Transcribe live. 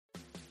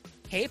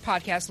Hey,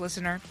 podcast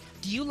listener.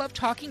 Do you love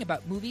talking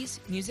about movies,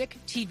 music,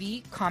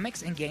 TV,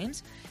 comics, and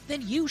games?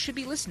 Then you should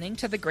be listening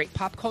to The Great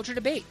Pop Culture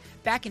Debate,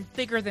 back and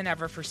bigger than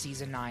ever for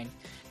Season 9.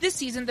 This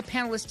season, the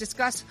panelists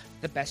discuss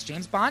the best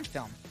James Bond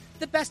film,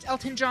 the best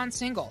Elton John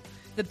single,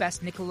 the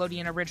best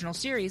Nickelodeon original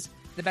series,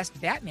 the best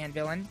Batman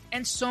villain,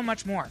 and so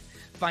much more.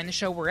 Find the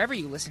show wherever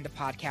you listen to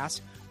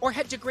podcasts, or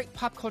head to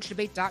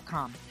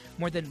greatpopculturedebate.com.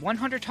 More than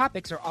 100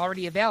 topics are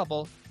already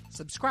available.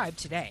 Subscribe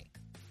today.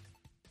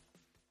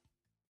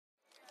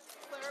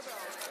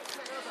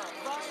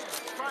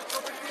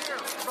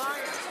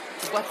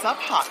 What's up,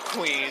 hot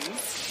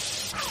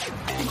queens?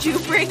 Did you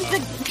bring the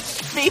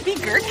baby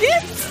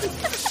gherkins?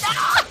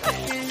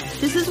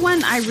 This is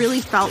when I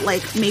really felt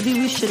like maybe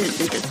we shouldn't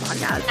do this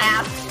podcast.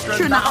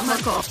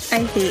 Astronomical.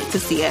 I hate to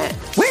see it.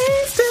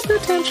 Wasted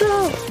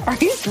potential. Are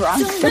you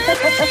drunk?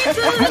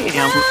 I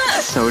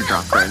am so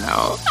drunk right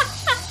now.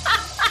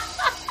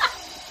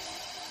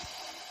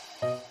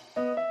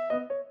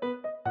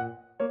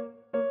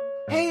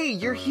 Hey,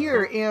 you're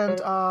here,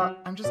 and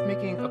I'm just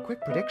making a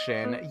quick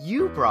prediction.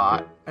 You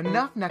brought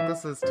enough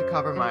necklaces to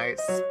cover my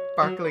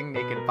sparkling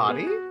naked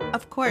body?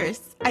 Of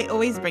course. I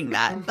always bring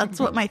that. That's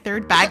what my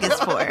third bag is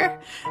for.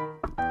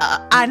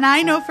 And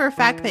I know for a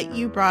fact that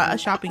you brought a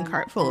shopping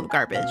cart full of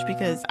garbage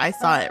because I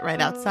saw it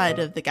right outside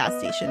of the gas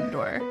station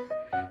door.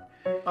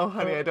 Oh,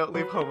 honey, I don't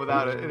leave home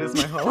without it. It is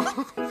my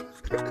home.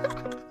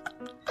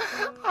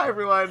 Hi,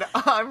 everyone.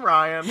 I'm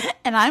Ryan.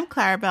 And I'm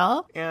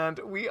Clarabelle. And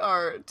we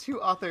are two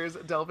authors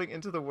delving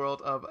into the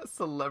world of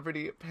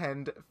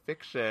celebrity-penned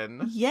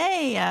fiction.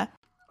 Yay!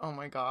 Oh,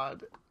 my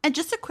God. And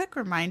just a quick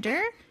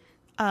reminder,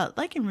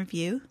 like and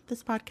review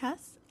this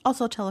podcast.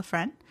 Also tell a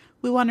friend.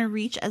 We want to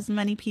reach as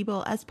many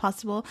people as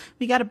possible.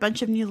 We got a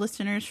bunch of new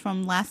listeners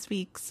from last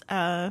week's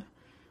a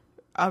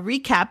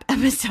recap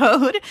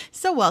episode.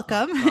 So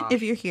welcome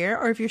if you're here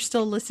or if you're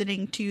still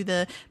listening to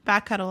the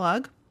back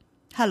catalog.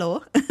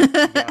 Hello.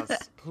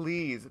 Yes,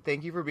 please.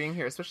 Thank you for being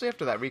here, especially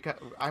after that recap.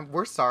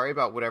 We're sorry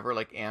about whatever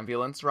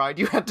ambulance ride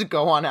you had to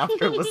go on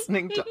after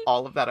listening to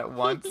all of that at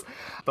once.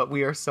 But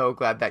we are so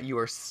glad that you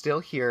are still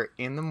here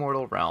in the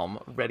mortal realm,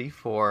 ready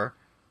for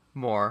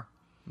more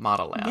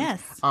Modelland.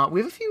 Yes. We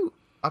have a few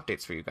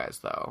updates for you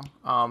guys, though.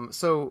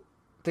 So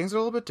things are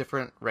a little bit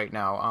different right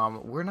now.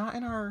 We're not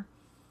in our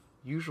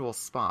usual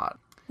spot.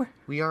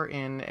 We are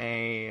in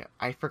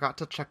I forgot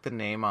to check the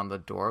name on the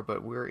door,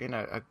 but we're in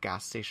a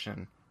gas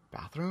station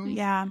bathroom?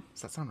 Yeah.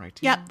 Does that sound right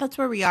to you? Yeah, that's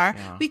where we are.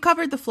 Yeah. We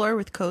covered the floor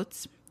with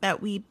coats that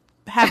we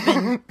have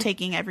been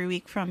taking every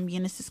week from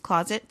Eunice's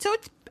closet. So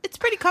it's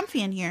pretty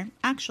comfy in here,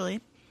 actually.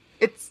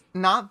 It's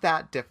not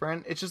that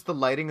different. It's just the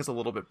lighting is a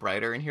little bit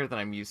brighter in here than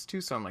I'm used to,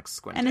 so I'm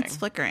squinting. And it's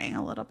flickering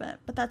a little bit,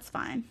 but that's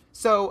fine.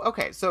 So,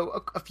 okay,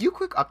 so a few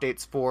quick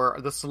updates for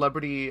the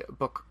Celebrity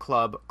Book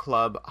Club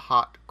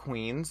Hot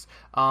Queens.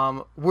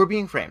 We're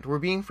being framed. We're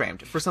being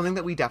framed for something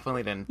that we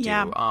definitely didn't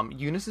do.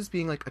 Eunice is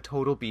being a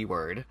total B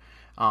word.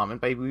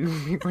 And by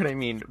B word, I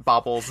mean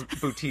baubles,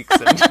 boutiques,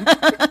 and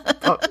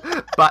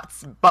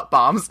butt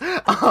bombs.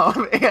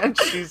 And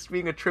she's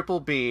being a triple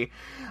B.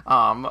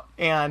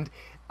 And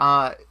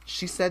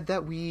she said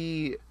that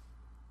we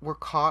were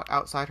caught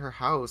outside her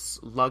house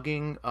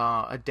lugging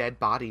a dead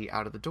body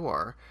out of the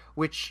door,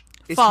 which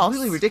is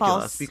completely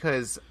ridiculous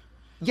because,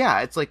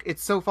 yeah,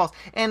 it's so false.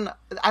 And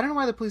I don't know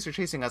why the police are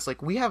chasing us.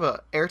 We have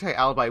a airtight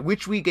alibi,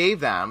 which we gave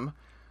them,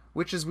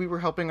 which is we were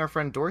helping our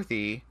friend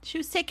Dorothy. She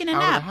was taking a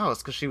nap out of the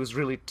house because she was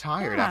really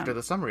tired after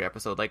the summary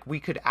episode. We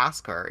could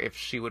ask her if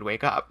she would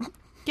wake up.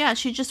 Yeah,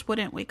 she just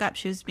wouldn't wake up.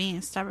 She was being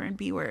a stubborn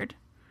B word.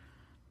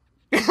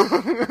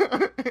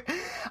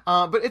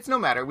 But it's no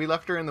matter. We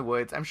left her in the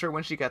woods. I'm sure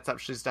when she gets up,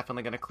 she's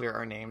definitely going to clear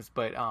our names.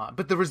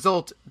 But the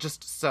result,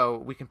 just so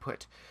we can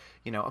put,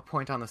 a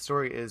point on the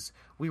story, is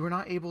we were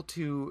not able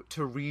to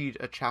read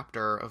a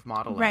chapter of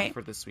Modelland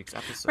for this week's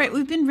episode. Right.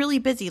 We've been really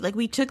busy.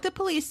 We took the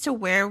police to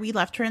where we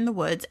left her in the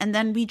woods, and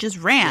then we just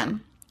ran. Yeah.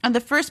 And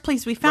the first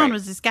place we found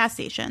was this gas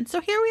station. So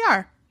here we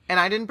are. And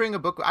I didn't bring a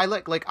book. I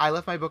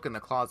left my book in the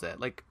closet.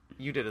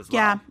 You did as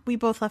well. Yeah, we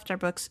both left our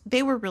books.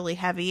 They were really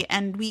heavy,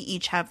 and we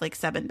each have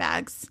 7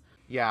 bags.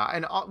 Yeah,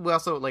 and we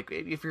also,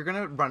 if you're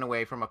going to run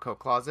away from a coat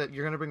closet,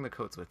 you're going to bring the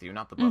coats with you,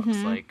 not the books.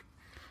 Mm-hmm.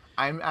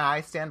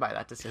 I stand by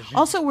that decision.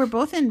 Also, we're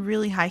both in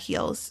really high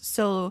heels.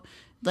 So,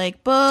 books,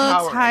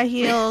 towering. High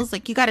heels,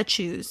 you got to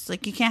choose.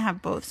 You can't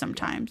have both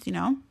sometimes,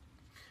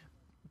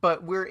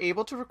 But we're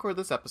able to record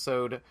this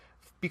episode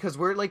because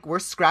we're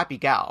scrappy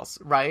gals,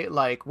 right?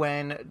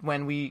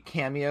 When we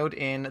cameoed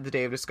in The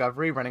Day of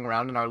Discovery, running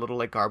around in our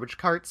little garbage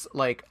carts,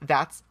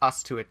 that's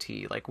us to a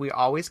T. We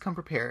always come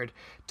prepared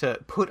to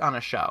put on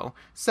a show.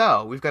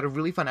 So we've got a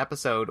really fun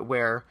episode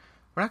where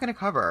we're not going to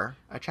cover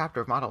a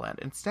chapter of Modelland.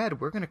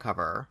 Instead, we're going to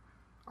cover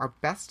our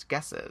best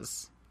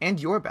guesses and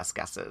your best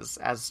guesses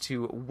as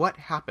to what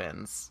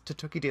happens to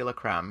Tookie de la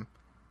Creme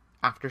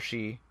after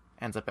she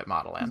ends up at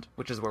Modelland,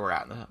 which is where we're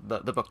at in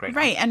the book right now.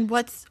 Right, and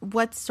what's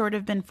sort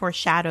of been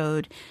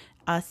foreshadowed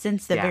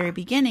since the very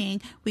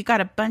beginning. We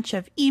got a bunch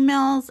of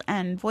emails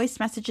and voice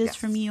messages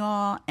from you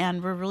all,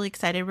 and we're really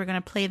excited. We're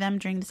going to play them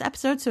during this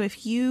episode. So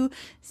if you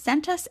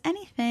sent us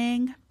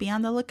anything, be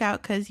on the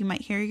lookout because you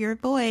might hear your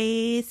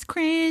voice.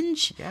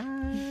 Cringe.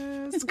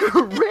 Yes,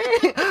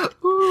 great.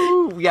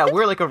 Ooh, yeah,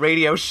 we're like a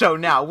radio show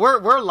now.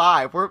 We're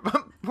live. We're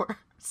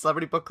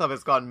Celebrity Book Club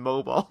has gone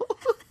mobile.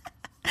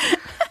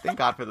 Thank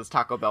God for this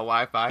Taco Bell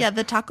Wi-Fi. Yeah,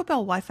 the Taco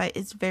Bell Wi-Fi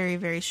is very,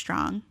 very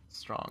strong.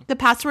 The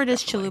password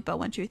is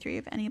Chalupa123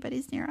 if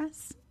anybody's near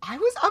us. I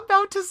was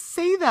about to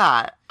say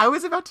that. I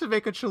was about to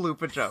make a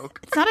Chalupa joke.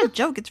 It's not a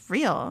joke. It's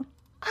real.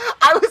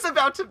 I was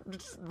about to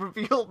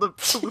reveal the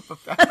Chalupa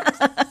facts.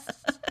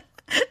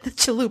 The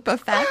Chalupa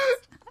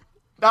facts?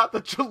 Not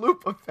the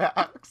Chalupa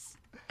facts.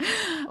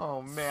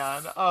 Oh,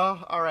 man.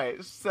 All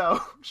right.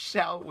 So,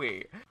 shall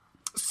we?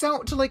 So,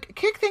 to, like,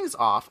 kick things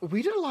off,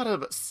 we did a lot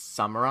of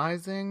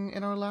summarizing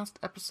in our last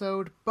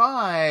episode,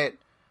 but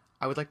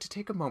I would like to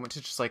take a moment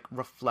to just, like,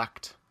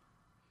 reflect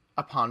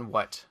upon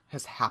what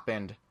has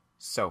happened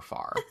so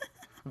far.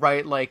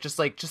 Right? Like, just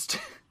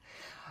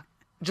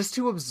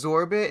to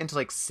absorb it and to,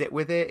 like, sit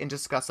with it and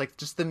discuss, like,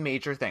 just the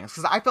major things.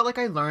 Because I felt like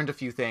I learned a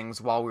few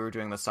things while we were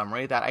doing the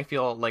summary that I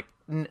feel like,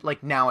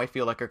 now I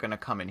feel like are going to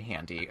come in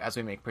handy as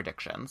we make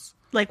predictions.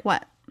 Like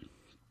what?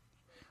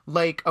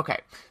 Like, okay,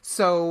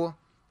 so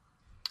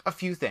a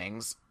few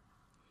things.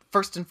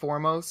 First and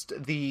foremost,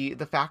 the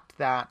fact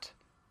that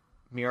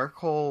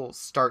Miracle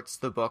starts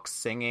the book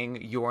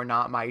singing "You're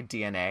Not My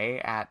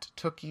DNA" at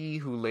Tookie,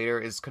 who later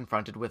is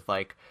confronted with,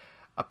 like,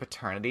 a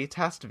paternity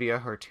test via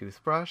her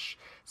toothbrush.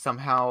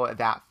 Somehow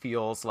that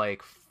feels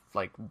like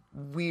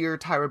weird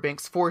Tyra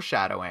Banks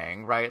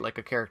foreshadowing, right? Like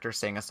a character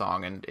sang a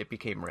song and it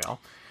became real.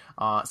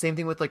 Same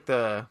thing with, like,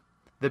 the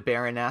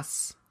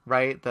Baroness,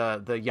 right?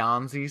 The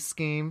Yanzi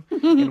scheme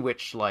in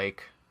which,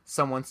 like,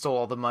 someone stole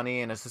all the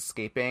money and is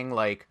escaping.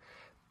 Like,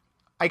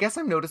 I guess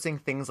I'm noticing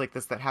things like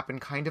this that happen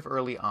kind of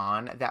early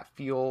on that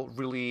feel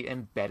really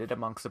embedded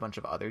amongst a bunch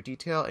of other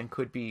detail and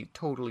could be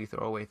totally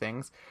throwaway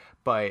things,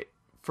 but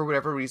for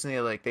whatever reason,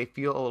 they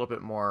feel a little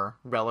bit more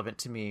relevant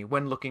to me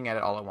when looking at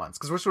it all at once.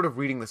 Because we're sort of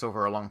reading this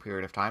over a long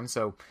period of time,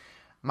 so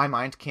my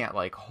mind can't,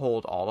 like,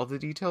 hold all of the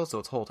details, so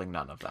it's holding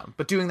none of them.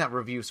 But doing that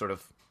review sort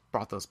of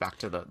brought those back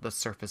to the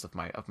surface of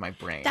my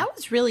brain. That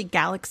was really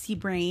galaxy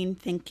brain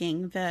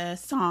thinking, the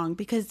song,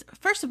 because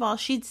first of all,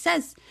 she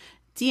says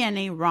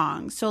DNA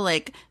wrong. So,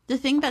 like, the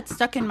thing that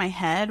stuck in my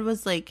head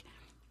was, like,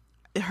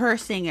 her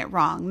saying it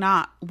wrong,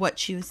 not what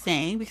she was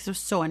saying, because I was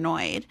so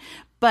annoyed.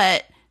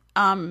 But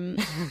how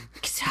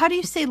do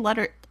you say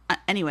letter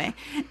anyway?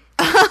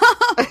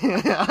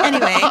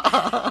 Anyway,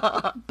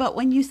 but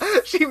when you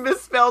she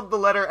misspelled the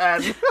letter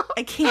N.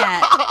 I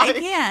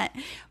can't.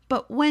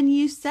 But when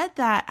you said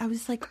that, I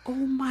was like, oh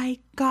my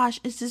gosh,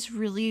 is this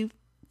really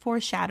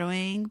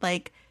foreshadowing?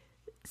 Like,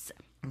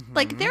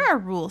 like, there are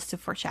rules to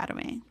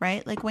foreshadowing,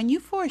 right? Like, when you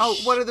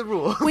what are the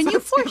rules? When you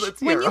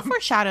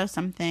foreshadow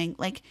something,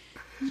 like,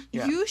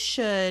 you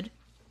should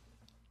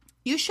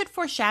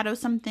foreshadow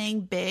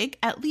something big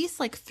at least,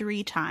 like,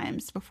 3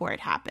 times before it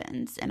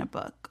happens in a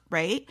book,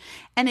 right?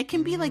 And it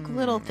can be, like,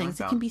 little things.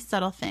 It can be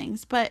subtle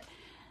things. But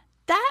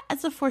that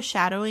as a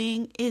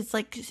foreshadowing is,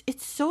 like,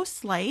 it's so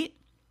slight.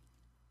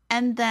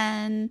 And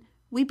then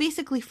we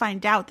basically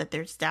find out that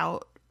there's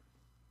doubt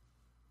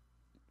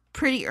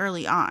pretty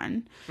early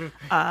on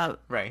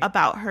right.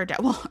 about her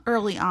doubt. Well,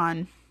 early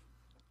on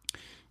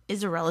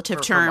is a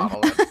relative term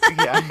for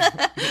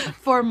Modelland.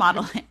 For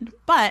Modelland.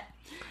 But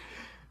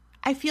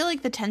I feel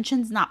like the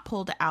tension's not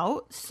pulled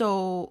out.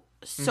 So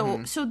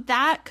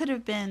that could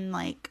have been,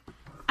 like,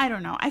 I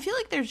don't know. I feel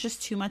like there's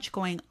just too much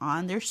going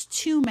on. There's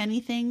too many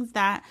things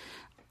that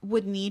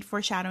would need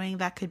foreshadowing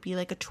that could be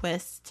like a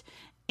twist.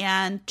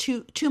 And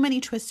too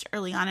many twists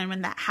early on. And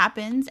when that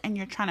happens and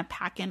you're trying to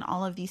pack in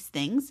all of these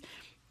things,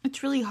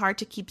 it's really hard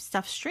to keep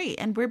stuff straight.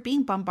 And we're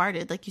being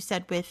bombarded, like you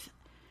said, with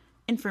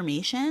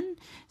information.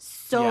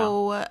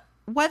 So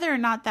whether or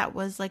not that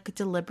was, like, a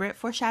deliberate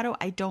foreshadow,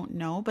 I don't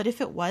know. But if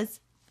it was,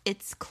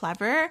 it's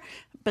clever.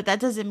 But that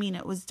doesn't mean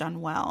it was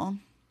done well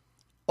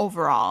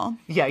overall.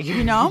 Yeah,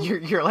 you know?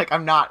 You're like,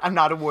 I'm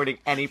not awarding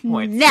any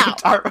points to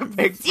Tyra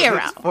Banks 0 for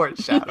this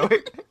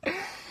foreshadowing.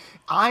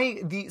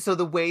 So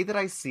the way that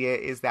I see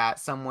it is that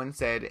someone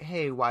said,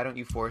 hey, why don't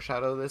you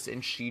foreshadow this?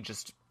 And she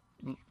just,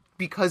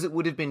 because it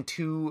would have been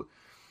too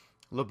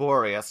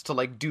laborious to,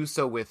 like, do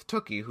so with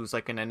Tookie, who's,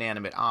 like, an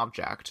inanimate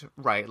object,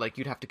 right? Like,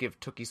 you'd have to give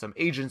Tookie some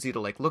agency to,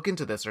 like, look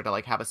into this or to,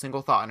 like, have a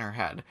single thought in her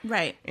head.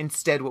 Right.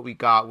 Instead, what we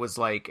got was,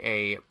 like,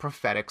 a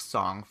prophetic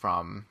song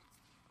from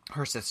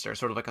her sister,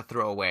 sort of like a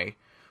throwaway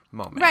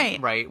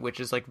moment. Right? Which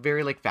is, like,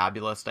 very, like,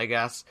 fabulous, I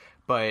guess,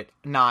 but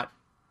not,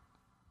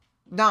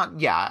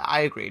 I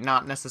agree,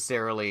 not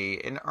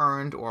necessarily an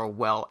earned or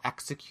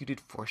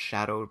well-executed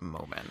foreshadowed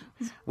moment,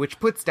 which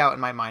puts doubt in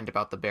my mind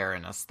about the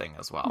Baroness thing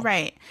as well.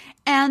 Right.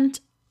 And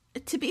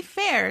to be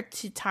fair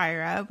to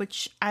Tyra,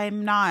 which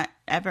I'm not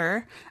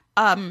ever,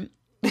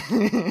 which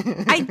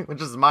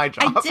is my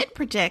job. I did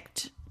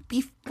predict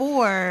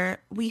before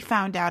we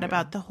found out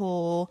about the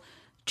whole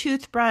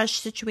toothbrush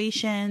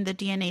situation, the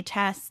DNA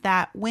test,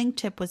 that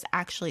Wingtip was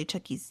actually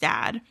Tookie's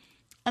dad.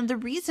 And the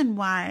reason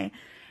why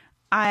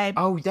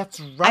Oh, that's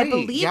right. I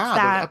believe yeah,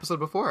 that the episode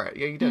before it.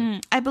 Yeah, you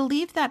did. I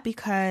believe that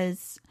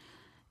because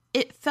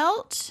it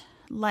felt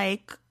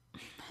like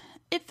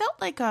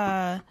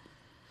a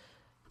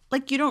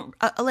like you don't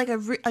like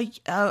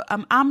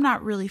I'm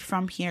not really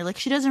from here. Like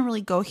she doesn't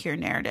really go here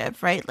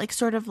narrative, right? Like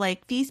sort of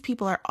like these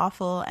people are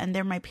awful and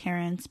they're my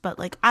parents, but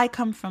like I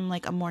come from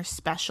like a more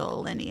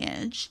special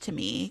lineage to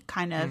me,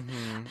 kind of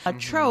a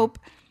trope.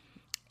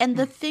 And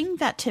the thing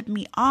that tipped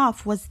me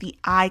off was the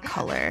eye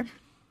color.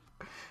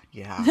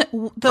 Yeah.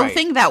 The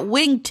thing that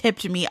Wing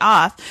tipped me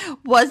off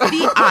was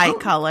the eye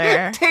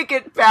color. Take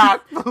it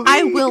back, please.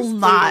 I will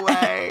not.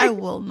 I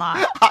will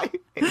not. I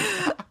hate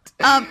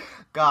that.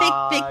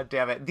 God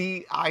damn it.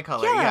 The eye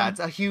color. Yeah, it's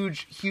a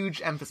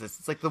huge emphasis.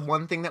 It's like the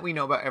one thing that we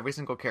know about every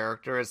single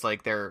character is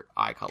like their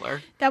eye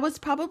color. That was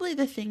probably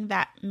the thing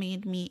that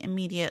made me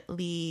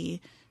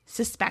immediately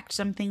suspect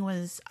something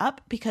was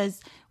up, because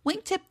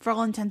Wingtip, for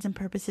all intents and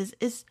purposes,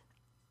 is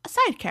a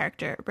side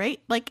character, right?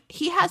 Like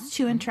he has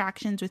two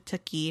interactions with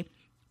Tookie,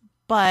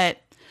 but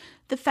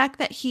the fact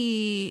that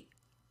he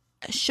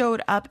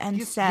showed up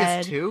and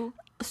said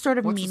sort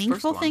of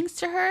meaningful things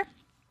to her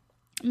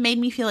made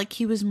me feel like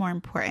he was more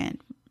important,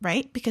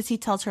 right? Because he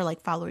tells her like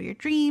follow your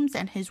dreams,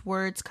 and his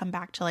words come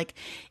back to like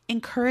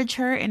encourage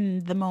her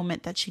in the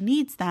moment that she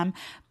needs them.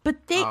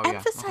 But they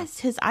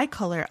emphasized his eye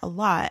color a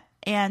lot,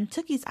 and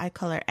Tookie's eye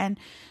color, and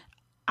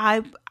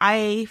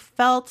I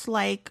felt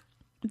like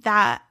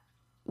that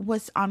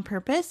was on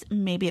purpose.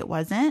 Maybe it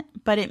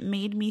wasn't, but it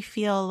made me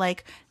feel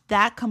like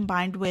that,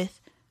 combined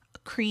with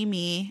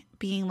Creamy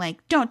being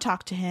like, don't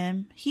talk to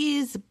him,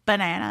 he's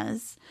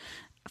bananas,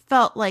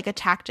 felt like a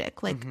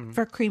tactic, like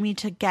for Creamy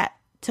to get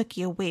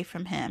Tookie away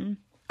from him,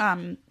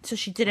 so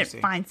she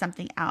didn't find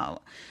something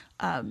out.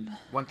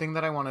 One thing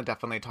that I want to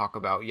definitely talk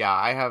about,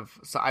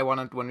 I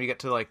want to, when we get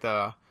to like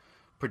the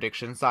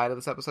prediction side of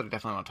this episode, I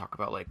definitely want to talk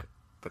about like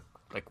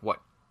what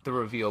the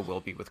reveal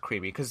will be with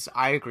Creamy, because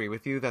I agree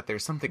with you that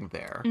there's something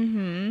there,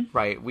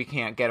 right? We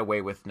can't get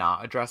away with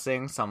not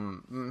addressing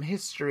some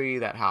history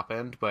that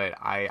happened, but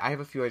I have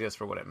a few ideas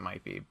for what it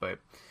might be, but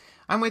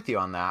I'm with you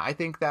on that. I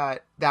think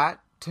that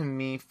to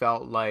me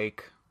felt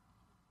like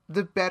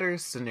the better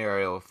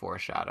scenario of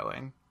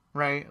foreshadowing,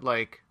 right?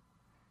 Like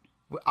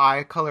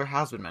eye color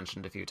has been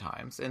mentioned a few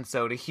times, and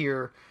so to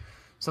hear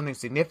something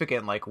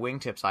significant like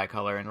Wingtip's eye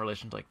color in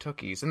relation to like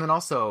Tookie's, and then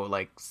also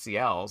like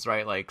CL's,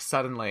 right? Like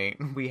suddenly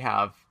we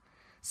have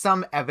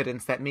some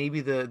evidence that maybe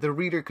the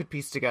reader could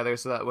piece together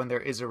so that when there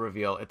is a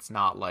reveal, it's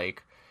not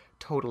like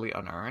totally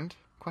unearned, ?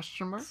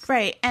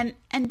 Right. And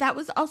that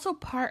was also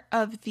part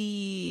of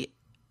the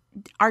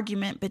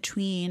argument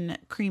between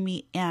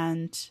Creamy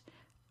and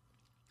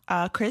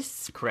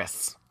Chris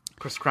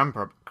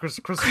Kremkabat.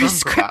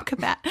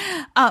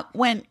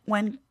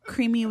 When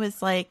Creamy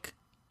was like,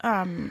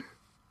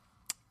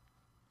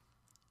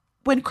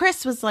 when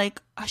Chris was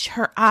like,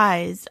 her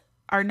eyes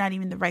are not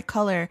even the right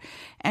color,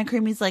 and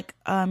Creamy's like,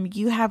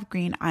 you have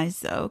green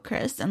eyes though,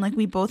 Chris, and like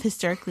we both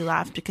hysterically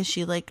laughed because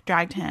she like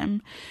dragged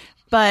him.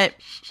 But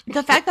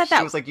the fact that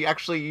she was like,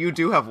 you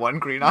do have one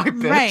green eye,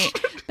 bitch.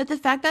 Right. But the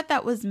fact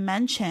that was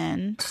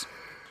mentioned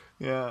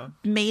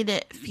made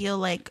it feel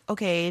like,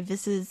 okay,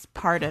 this is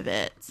part of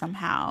it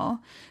somehow,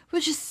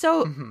 which is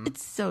so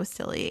it's so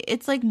silly.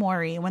 It's like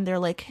Maury when they're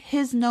like,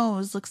 his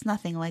nose looks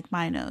nothing like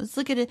my nose.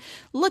 Look at it.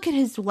 Look at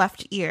his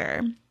left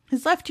ear.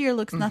 His left ear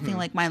looks nothing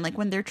like mine. Like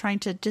when they're trying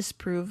to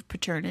disprove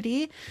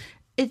paternity,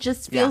 it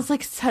just feels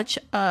like such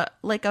a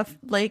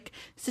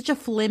such a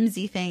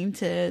flimsy thing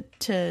to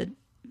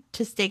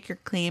stake your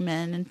claim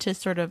in, and to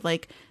sort of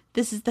like,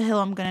 this is the hill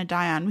I'm gonna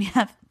die on. We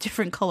have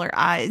different color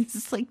eyes.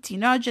 It's like, do you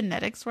know how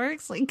genetics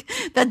works? Like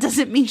that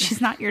doesn't mean she's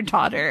not your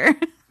daughter.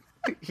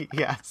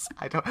 Yes,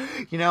 I don't.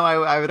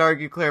 I would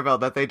argue,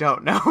 Clarabelle, that they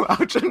don't know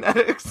how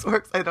genetics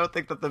works. I don't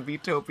think that the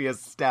Beatopia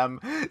STEM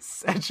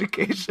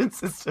education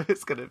system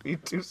is going to be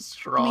too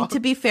strong. I mean, to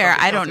be fair,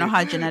 I don't know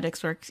how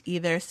genetics works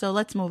either. So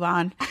let's move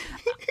on.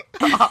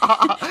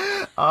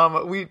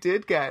 We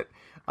did get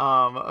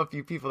a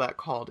few people that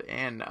called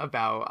in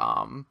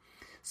about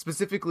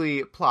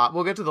specifically plot.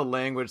 We'll get to the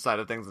language side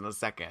of things in a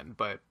second,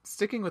 but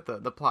sticking with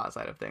the plot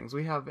side of things,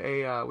 we have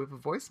a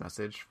voice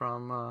message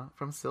from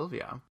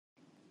Sylvia.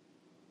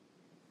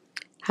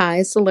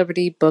 Hi,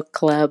 Celebrity Book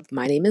Club.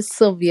 My name is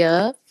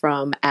Sylvia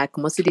from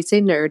Como Se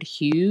Dice Nerd.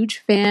 Huge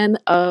fan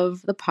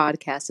of the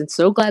podcast and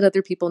so glad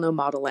other people know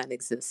Modelland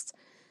exists.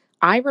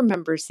 I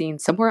remember seeing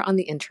somewhere on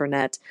the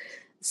internet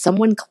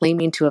someone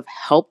claiming to have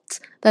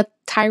helped that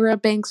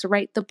Tyra Banks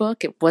write the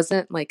book. It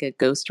wasn't like a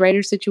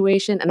ghostwriter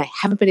situation, and I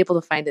haven't been able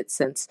to find it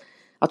since.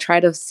 I'll try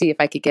to see if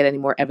I could get any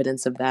more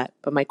evidence of that.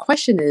 But my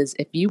question is,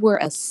 if you were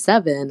a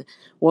 7,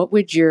 what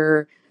would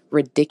your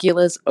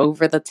ridiculous,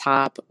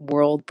 over-the-top,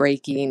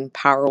 world-breaking,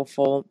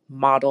 powerful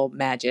model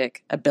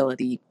magic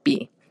ability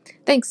be?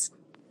 Thanks.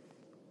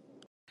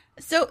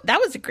 So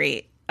that was a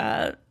great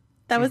a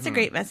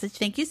great message.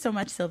 Thank you so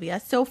much, Sylvia.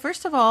 So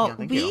first of all,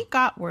 we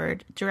got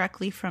word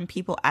directly from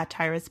people at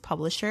Tyra's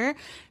publisher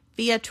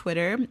via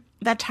Twitter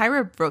that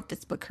Tyra wrote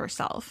this book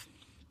herself.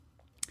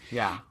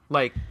 Yeah,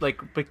 like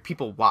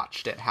people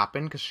watched it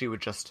happen because she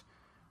would just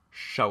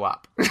show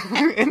up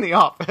in the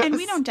office. And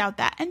we don't doubt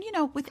that. And, you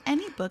know, with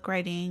any book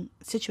writing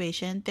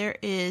situation, there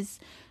is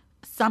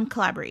some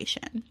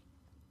collaboration.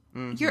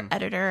 Mm-hmm. Your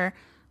editor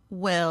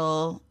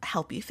will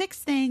help you fix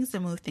things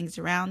and move things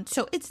around.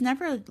 So it's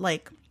never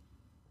like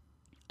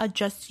a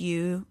just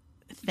you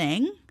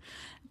thing.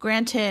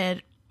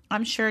 Granted,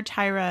 I'm sure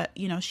Tyra,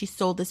 you know, she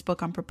sold this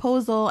book on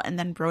proposal and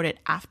then wrote it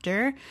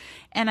after.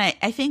 And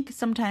I think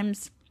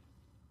sometimes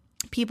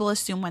people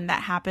assume when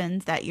that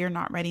happens that you're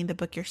not writing the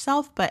book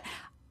yourself. But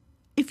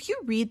if you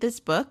read this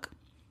book,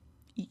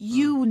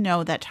 you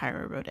know that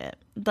Tyra wrote it.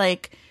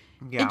 Like,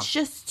 it's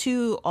just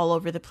too all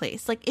over the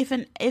place. Like, if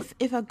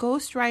a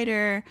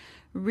ghostwriter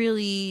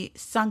really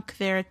sunk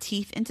their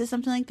teeth into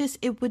something like this,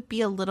 it would be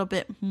a little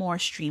bit more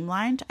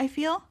streamlined, I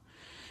feel.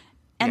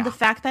 And the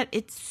fact that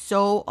it's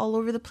so all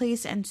over the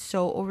place and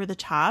so over the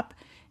top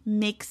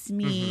makes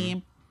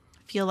me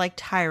feel like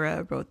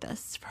Tyra wrote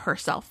this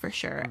herself for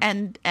sure.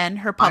 And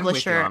her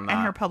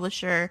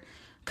publisher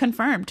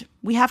confirmed.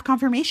 We have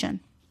confirmation.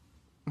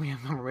 We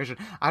have confirmation.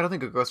 I don't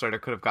think a ghostwriter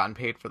could have gotten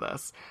paid for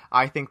this.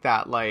 I think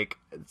that, like,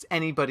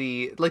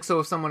 anybody, like, so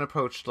if someone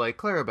approached, like,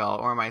 Clarabelle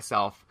or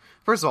myself,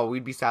 first of all,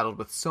 we'd be saddled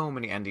with so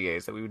many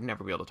NDAs that we would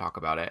never be able to talk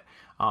about it.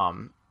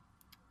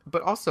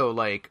 But also,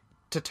 like,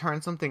 to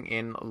turn something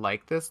in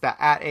like this, that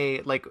at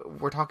a, like,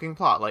 we're talking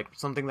plot, like,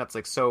 something that's,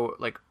 like, so,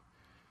 like,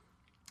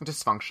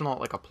 dysfunctional at,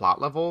 like, a plot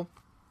level,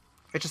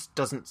 it just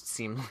doesn't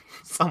seem like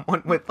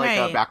someone with, like,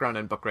 a background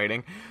in book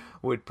writing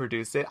would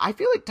produce it. I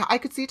feel like I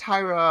could see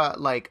Tyra,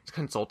 like,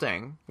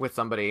 consulting with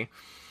somebody,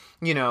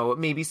 you know,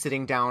 maybe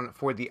sitting down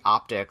for the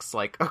optics,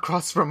 like,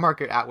 across from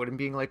Margaret Atwood and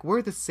being like,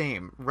 we're the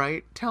same,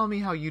 right? Tell me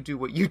how you do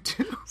what you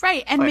do.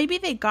 Right, and maybe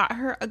they got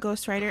her a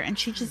ghostwriter and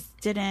she just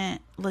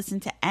didn't listen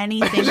to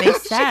anything they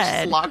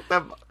said. She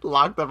just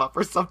locked them up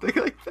or something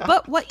like that.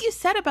 But what you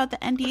said about the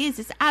NDAs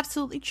is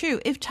absolutely true.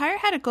 If Tyra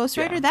had a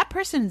ghostwriter, that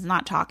person is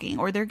not talking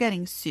or they're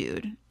getting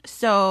sued.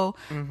 So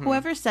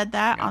whoever said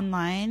that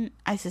online,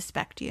 I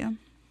suspect you.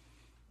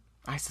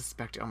 Oh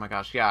my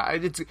gosh, yeah.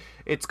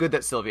 It's good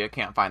that Sylvia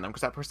can't find them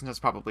because that person has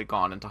probably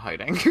gone into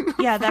hiding.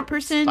 Yeah, that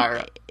person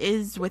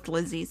is with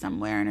Lizzie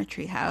somewhere in a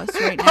treehouse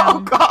right now.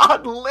 Oh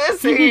God,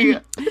 Lizzie!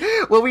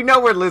 Well, we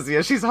know where Lizzie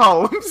is. She's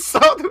home,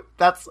 so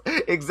that's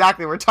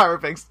exactly where Tyra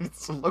Banks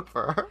needs to look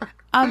for her.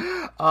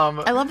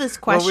 I love this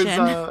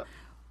question.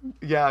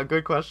 Yeah,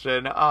 good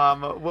question.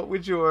 What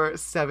would your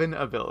 7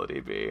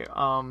 ability be?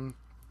 I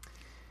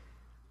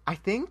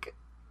think.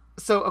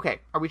 So,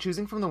 okay, are we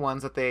choosing from the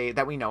ones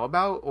that we know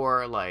about,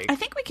 or, like... I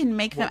think we can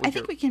make them... I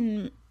think we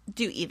can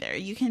do either.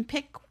 You can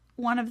pick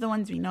one of the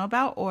ones we know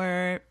about,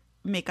 or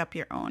make up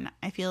your own.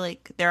 I feel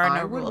like there are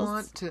no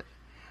rules.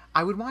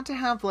 I would want to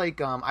have,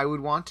 like, I would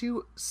want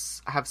to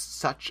have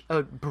such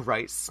a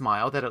bright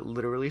smile that it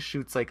literally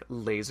shoots, like,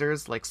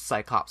 lasers, like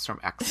Cyclops from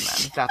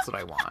X-Men. That's what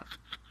I want.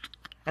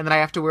 And then I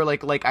have to wear,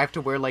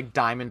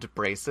 diamond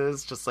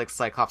braces, just like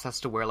Cyclops has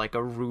to wear, like,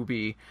 a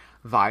ruby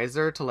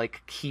visor to,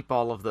 like, keep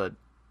all of the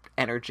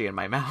energy in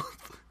my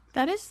mouth.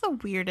 That is the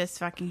weirdest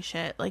fucking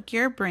shit. Like,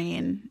 your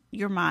brain,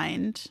 your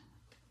mind.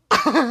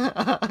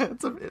 I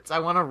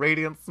want a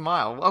radiant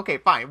smile. Okay,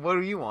 fine. What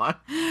do you want?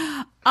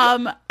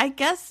 I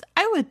guess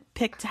I would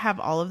pick to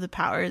have all of the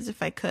powers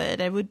if I could.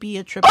 I would be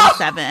a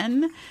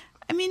 777.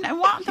 I mean, I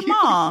want them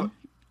all.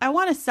 I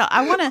want to sell.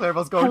 I want to.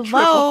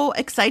 Hello,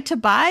 excite to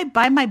buy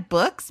my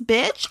books,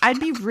 bitch. I'd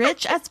be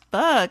rich as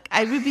fuck.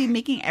 I would be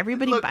making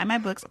everybody buy my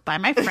books, buy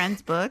my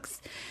friends'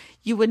 books.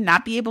 You would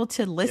not be able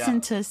to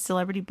listen to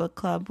Celebrity Book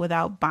Club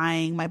without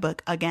buying my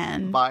book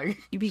again.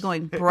 You'd be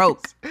going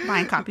broke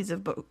buying copies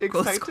of books.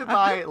 Excited to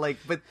buy, like,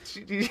 but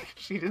she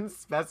didn't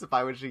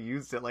specify when she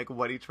used it, like,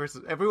 what each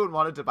person. Everyone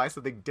wanted to buy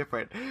something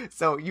different,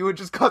 so you would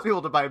just cause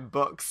people to buy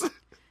books.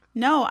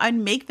 No, I'd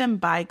make them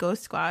buy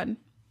Ghost Squad,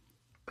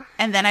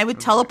 and then I would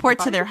teleport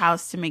to their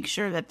house to make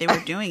sure that they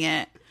were doing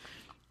it.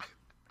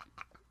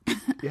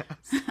 Yes.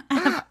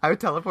 I would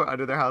teleport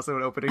under their house. I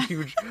would open a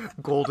huge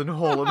golden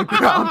hole in the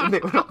ground and they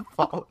would all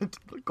fall into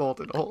the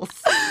golden holes.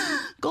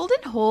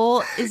 Golden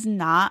hole is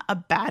not a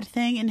bad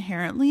thing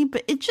inherently,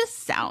 but it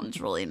just sounds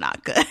really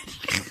not good.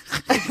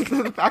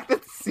 The fact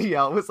that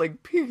CL was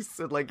like peace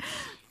and like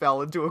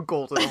fell into a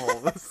golden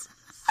hole was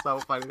so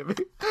funny to me.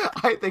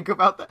 I think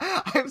about that.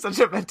 I have such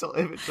a mental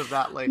image of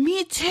that. Like,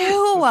 me too.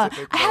 I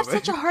have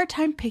such a hard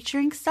time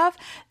picturing stuff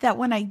that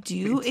when I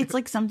do, it's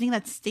like something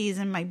that stays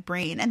in my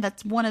brain, and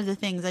that's one of the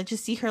things. I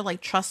just see her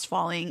like trust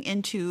falling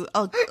into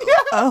a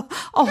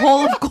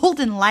hole of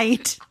golden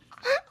light.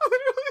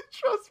 Literally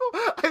trustful.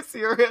 I see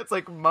her hands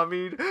like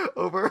mummied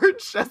over her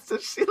chest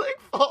as she like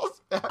falls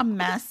back. A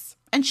mess.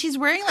 And she's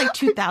wearing like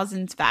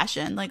 2000s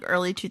fashion, like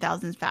early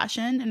 2000s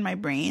fashion in my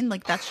brain.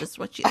 Like that's just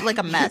what she like,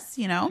 a mess,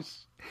 you know?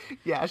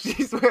 Yeah,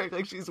 she's wearing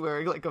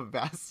like a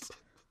vest.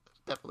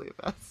 Definitely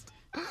a vest.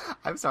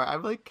 I'm sorry,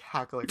 I'm like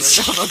cackling right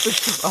now about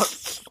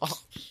this.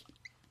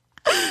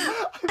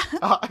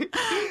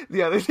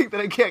 The other thing that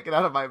I can't get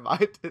out of my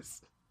mind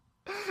is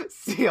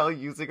CL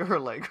using her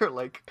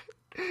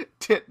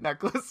tit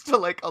necklace to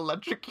like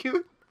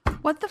electrocute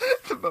What the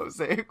the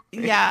mosaic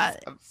face. Yeah,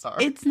 I'm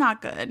sorry. it's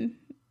not good.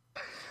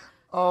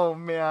 Oh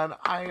man,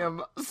 I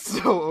am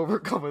so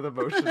overcome with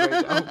emotion right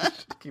now. We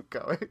should keep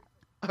going.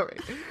 All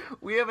right,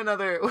 we have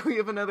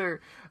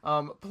another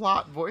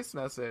plot voice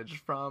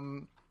message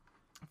from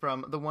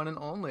the one and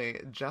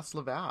only Jess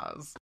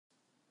Lavaz.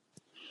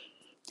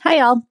 Hi,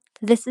 y'all.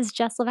 This is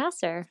Jess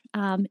Lavasser,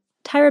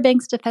 Tyra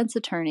Banks' defense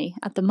attorney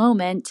at the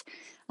moment.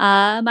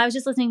 I was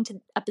just listening to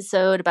an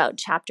episode about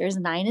chapters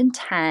 9 and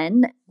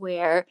 10,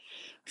 where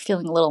we're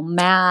feeling a little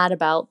mad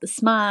about the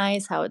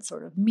smize, how it's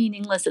sort of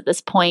meaningless at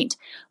this point.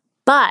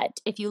 But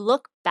if you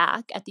look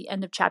back at the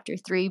end of chapter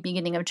 3,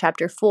 beginning of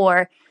chapter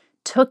 4,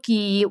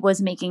 Tookie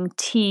was making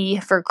tea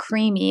for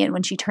Creamy, and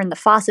when she turned the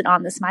faucet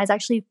on, the smize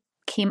actually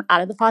came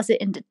out of the faucet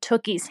into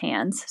Tookie's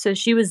hands. So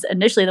she was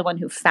initially the one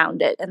who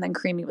found it, and then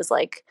Creamy was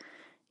like,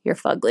 "You're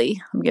fugly.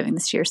 I'm giving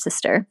this to your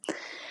sister."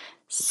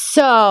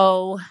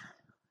 So,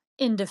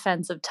 in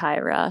defense of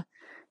Tyra,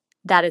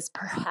 that is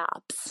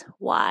perhaps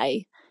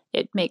why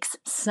it makes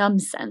some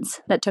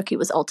sense that Tookie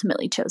was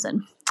ultimately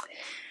chosen.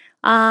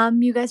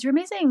 You guys are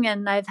amazing,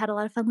 and I've had a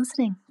lot of fun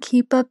listening.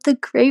 Keep up the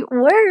great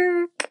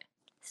work.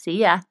 See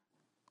ya.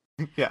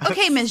 Yeah.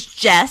 Okay, Miss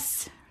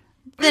Jess.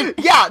 Then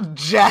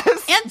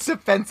Jess.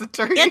 Defense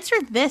attorney. answer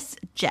this,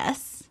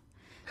 Jess.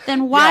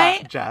 Then why,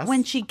 Yeah, Jess.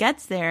 when she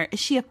gets there, is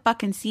she a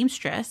fucking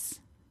seamstress?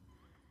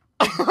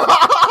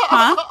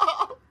 Huh?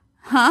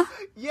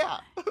 Yeah.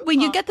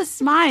 When you get the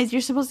smize,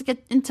 you're supposed to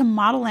get into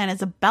Modelland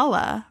as a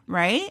Bella,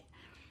 right?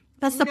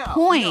 That's the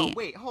point. No,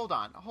 wait, hold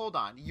on.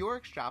 You're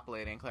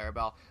extrapolating,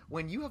 Clarabelle.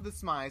 When you have the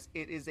smize,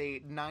 it is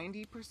a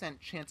 90%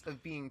 chance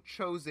of being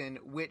chosen,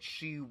 which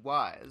she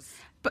was.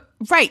 But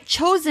right,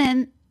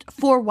 chosen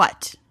for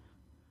what?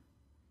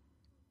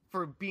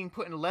 For being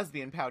put in a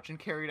lesbian pouch and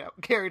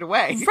carried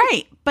away.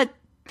 Right, but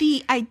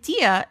the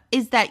idea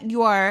is that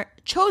you are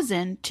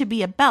chosen to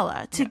be a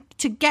Bella,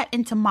 to get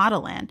into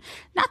Modelland,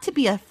 not to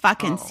be a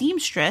fucking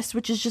seamstress,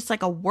 which is just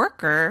like a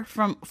worker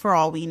for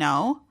all we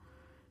know.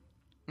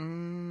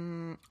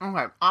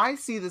 Okay, I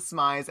see the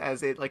smize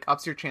as it like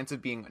ups your chance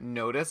of being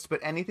noticed,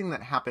 but anything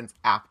that happens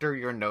after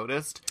you're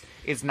noticed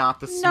is not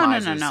the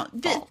smize's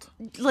fault.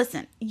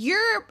 Listen,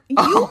 you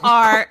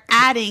are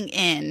adding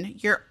in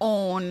your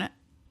own,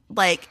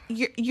 like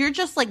you're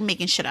just like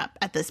making shit up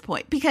at this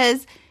point,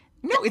 because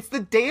no, it's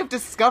the day of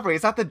discovery.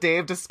 It's not the day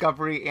of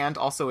discovery and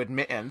also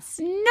admittance.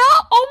 No,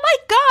 oh my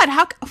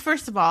God!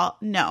 First of all,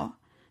 no,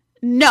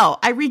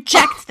 I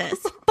reject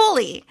this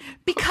fully,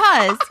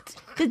 because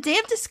the day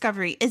of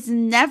discovery is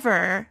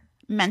never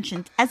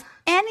mentioned as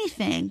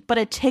anything but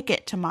a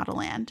ticket to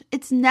Modelland.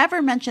 It's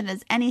never mentioned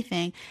as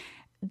anything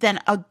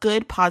than a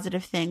good,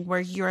 positive thing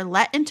where you're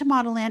let into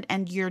Modelland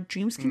and your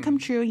dreams can come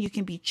true. You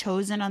can be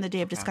chosen on the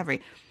day of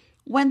discovery.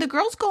 When the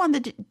girls go on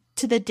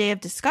to the day of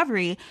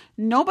discovery,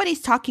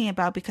 nobody's talking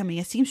about becoming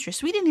a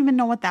seamstress. We didn't even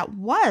know what that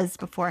was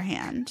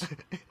beforehand.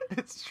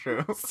 It's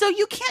true. So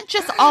you can't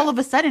just all of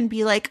a sudden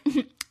be like,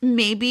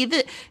 maybe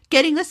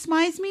getting the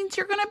smize means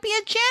you're going to be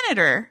a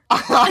janitor.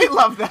 I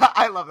love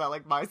that.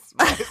 Like, my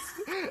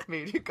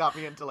smize got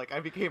me into, like, I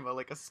became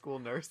a school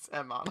nurse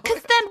at Modelland.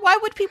 Because then why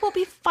would people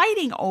be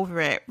fighting over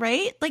it,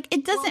 right? Like,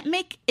 it doesn't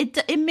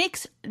it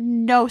makes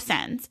no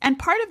sense. And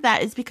part of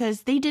that is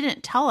because they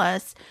didn't tell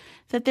us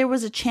that there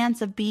was a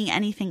chance of being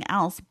anything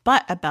else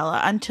but a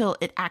Bella until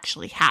it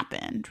actually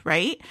happened,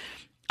 right?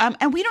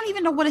 And we don't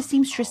even know what a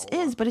seamstress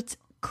is, but it's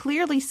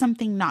clearly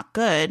something not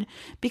good,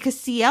 because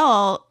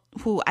CL,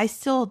 who I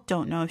still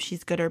don't know if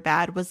she's good or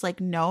bad, was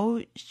like,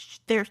 no,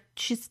 they're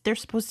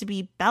supposed to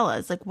be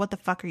Bellas. Like, what the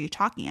fuck are you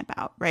talking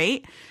about,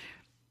 right?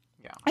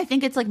 Yeah. I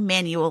think it's like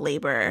manual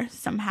labor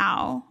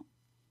somehow.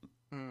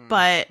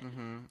 But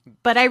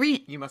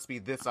you must be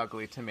this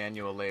ugly to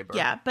manual labor.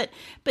 Yeah, but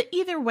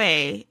either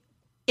way,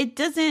 it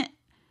doesn't,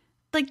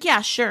 like, yeah,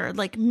 sure,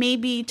 like,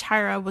 maybe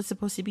Tyra was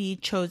supposed to be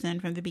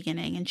chosen from the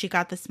beginning and she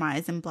got the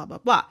smize and blah, blah,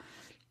 blah.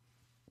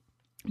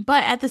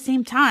 But at the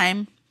same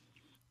time,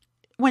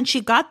 when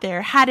she got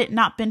there, had it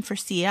not been for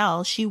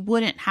CL, she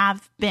wouldn't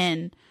have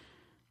been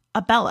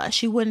a Bella.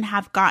 She wouldn't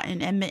have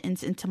gotten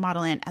admittance into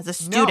Modelland as a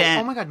student. No,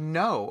 oh my God,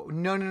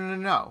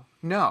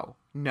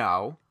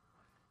 no.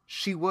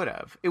 She would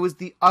have. It was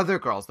the other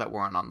girls that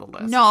weren't on the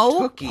list.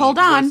 No, Tookie hold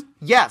on.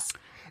 Yes.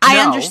 I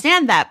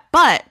understand that,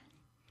 but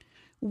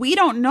we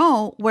don't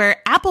know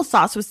where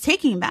Applesauce was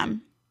taking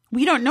them.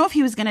 We don't know if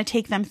he was going to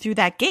take them through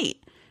that gate,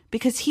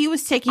 because he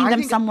was taking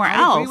them somewhere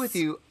else. I agree with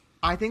you.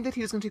 I think that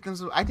he was going to take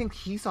them. I think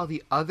he saw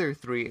the other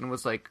three and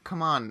was like,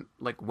 come on,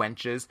 like,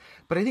 wenches.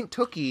 But I think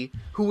Tookie,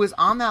 who was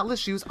on that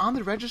list, she was on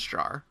the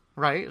registrar,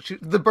 right?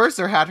 The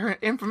bursar had her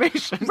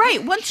information.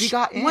 Right. Once she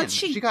got in.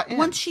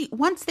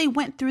 Once they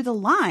went through the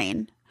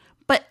line.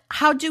 But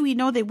how do we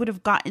know they would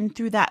have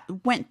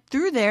went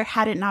through there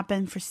had it not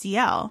been for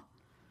CL?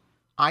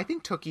 I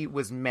think Tookie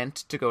was meant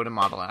to go to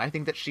Modelland. I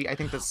think the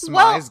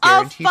smize of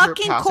guaranteed her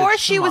fucking passage course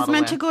to she was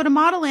meant to go to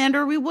Modelland,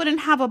 or we wouldn't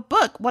have a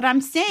book. What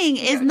I'm saying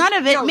is none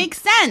of it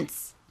makes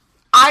sense.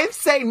 I'm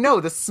saying no.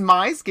 The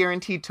Smize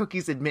guaranteed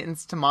Tookie's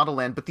admittance to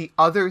Modelland, but the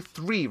other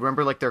three,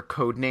 remember, like their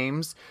code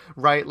names,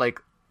 right?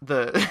 Like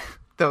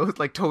those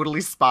like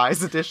Totally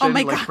Spies edition, Oh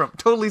my like God. from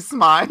Totally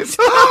Smize.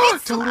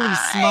 Totally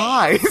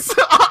Smize.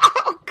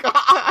 Oh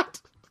God.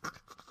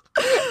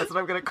 That's what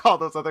I'm gonna call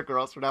those other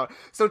girls from now on.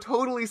 So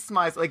Totally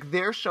Smize, like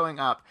they're showing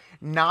up,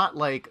 not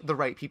like the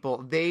right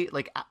people. They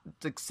like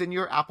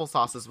Senior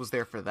Applesauces was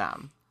there for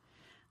them.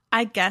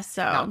 I guess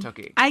so. Not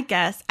Tookie. I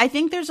guess. I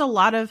think there's a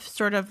lot of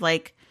sort of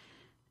like,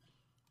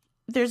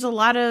 there's a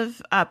lot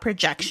of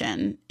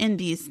projection in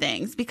these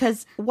things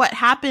because what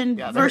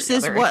happened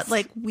versus what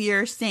like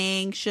we're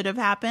saying should have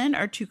happened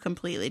are two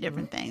completely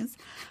different things.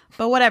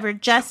 But whatever,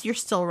 Jess, you're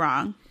still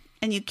wrong.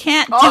 And you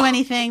can't do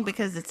anything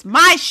because it's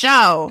my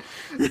show.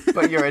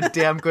 But you're a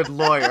damn good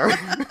lawyer.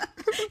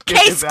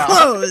 Case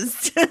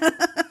closed.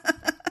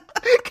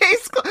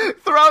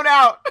 Thrown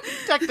out.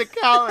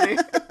 Technicality.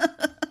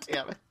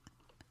 Damn it.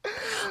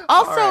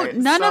 Also, Right,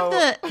 none of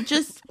the,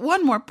 just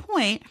one more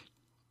point.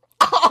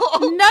 None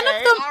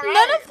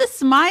of the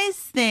Smize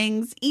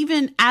things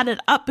even added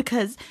up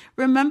because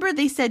remember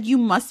they said you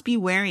must be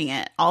wearing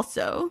it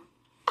also.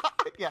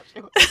 Yeah,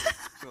 she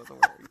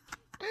wasn't wearing it.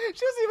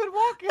 She wasn't even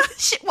walking.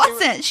 She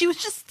wasn't. She was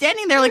just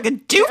standing there like a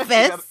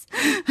doofus.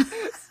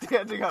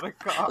 Standing on a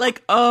car.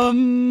 Like,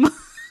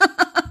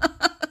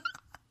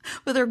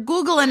 with her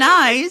googling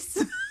eyes.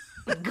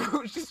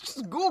 She's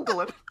just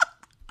Googling.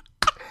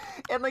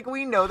 And, like,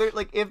 we know that,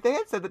 like, if they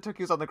had said that Tookie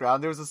was on the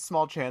ground, there was a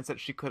small chance that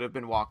she could have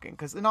been walking.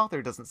 Because an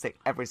author doesn't say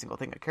every single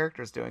thing a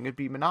character is doing. It'd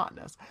be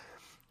monotonous.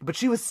 But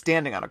she was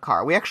standing on a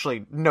car. We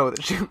actually know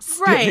that she was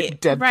standing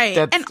dead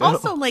And still.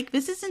 also, like,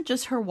 this isn't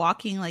just her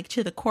walking, like,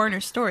 to the corner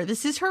store.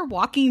 This is her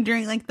walking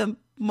during, like, the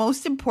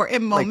most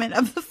important moment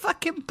of the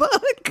fucking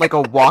book. Like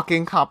a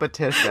walking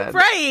competition.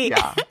 Right.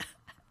 Yeah.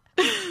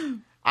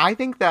 I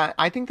think that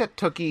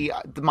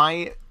Tookie,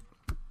 my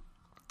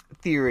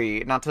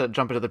theory, not to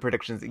jump into the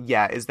predictions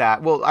yet, is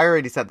that, well, I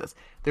already said this.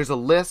 There's a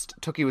list.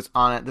 Tookie was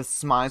on it. The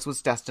Smize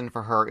was destined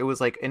for her. It was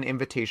like an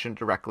invitation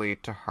directly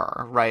to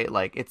her, right?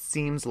 Like, it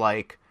seems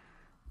like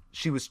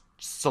she was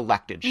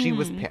selected. She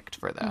was picked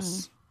for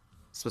this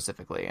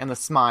specifically. And the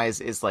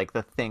Smize is like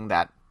the thing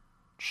that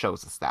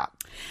shows us that.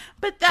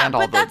 But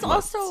that's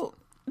also,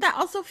 that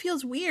also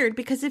feels weird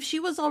because if she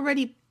was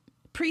already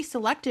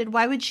pre-selected,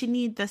 why would she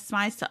need the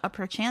Smize to up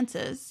her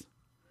chances?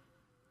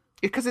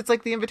 Because it's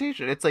like the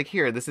invitation. It's like,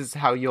 here, this is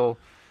how you'll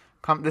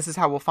come. This is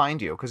how we'll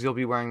find you because you'll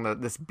be wearing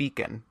this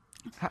beacon.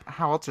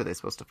 How else are they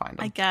supposed to find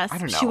them? I guess. I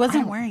don't know. She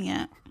wasn't wearing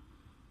it.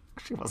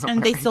 She wasn't.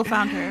 And they still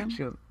found her.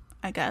 She was,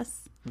 I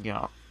guess.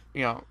 Yeah.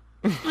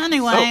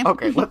 Anyway. So,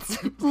 okay, let's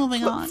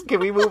moving on. Can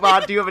we move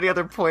on? Do you have any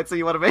other points that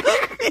you want to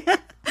make?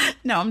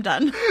 No, I'm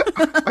done.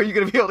 Are you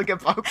going to be able to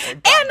get okay,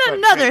 and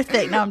another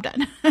thing. No, I'm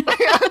done.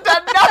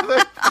 Another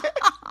thing.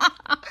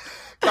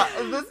 God,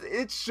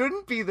 it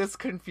shouldn't be this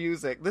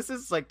confusing. This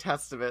is like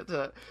testament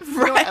to,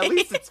 at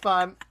least it's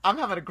fun. I'm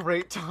having a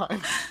great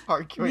time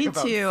arguing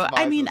about Me too. Smizes.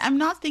 I mean, I'm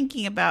not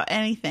thinking about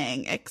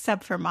anything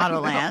except for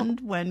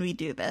Modelland when we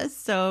do this.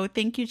 So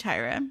thank you,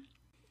 Tyra.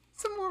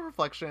 Some more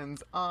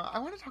reflections. I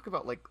want to talk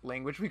about like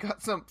language. We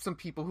got some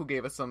people who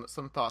gave us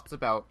some thoughts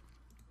about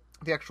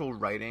the actual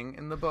writing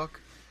in the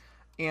book,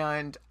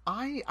 and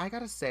I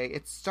gotta say,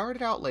 it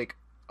started out like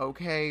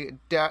okay,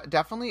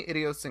 definitely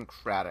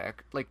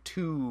idiosyncratic, like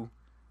too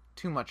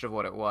much of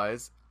what it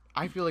was.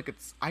 I feel like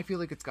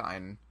it's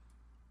gotten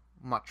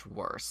much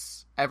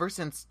worse ever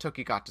since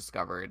Tookie got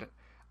discovered.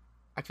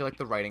 I feel like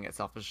the writing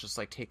itself has just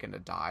like taken a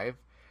dive,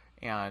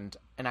 and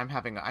I'm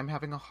having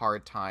a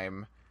hard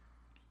time.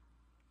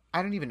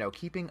 I don't even know,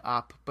 keeping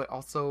up, but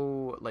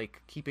also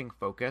like keeping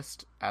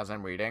focused as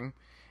I'm reading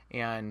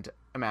and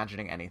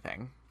imagining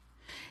anything.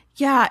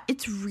 Yeah,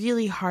 it's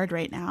really hard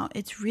right now.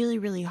 It's really,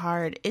 really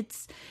hard.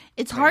 It's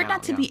hard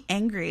not to be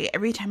angry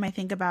every time I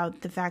think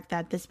about the fact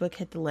that this book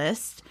hit the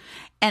list.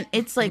 And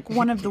it's like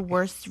one of the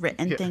worst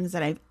written things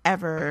that I've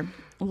ever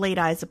laid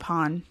eyes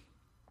upon.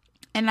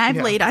 And I've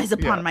laid eyes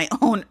upon my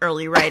own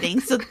early writing,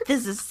 so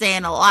this is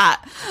saying a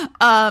lot.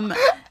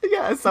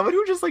 As someone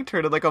who just like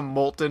turned in like a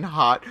molten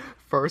hot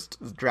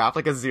first draft,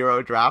 like a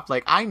 0 draft,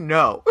 like I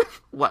know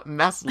what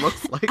mess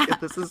looks like if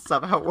this is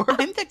somehow works.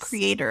 I'm the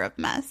creator of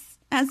mess.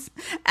 As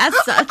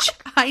such,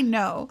 I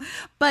know.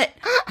 But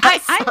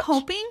I'm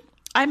hoping,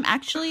 I'm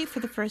actually, for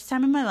the first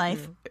time in my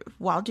life,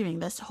 while doing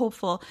this,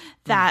 hopeful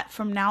that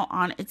from now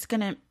on it's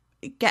going to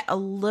get a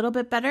little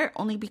bit better,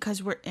 only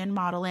because we're in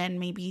Modelland.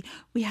 Maybe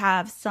we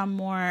have some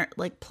more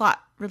like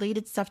plot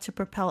related stuff to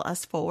propel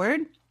us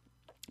forward.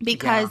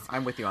 Because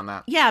I'm with you on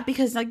that. Yeah,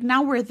 because like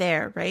now we're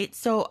there, right?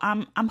 So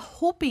I'm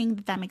hoping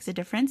that makes a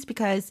difference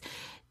because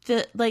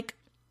the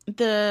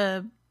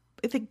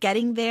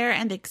getting there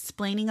and the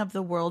explaining of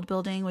the world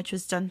building, which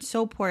was done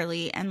so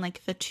poorly, and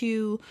like the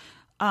two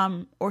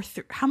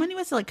how many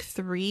was it, like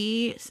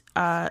 3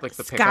 like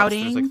the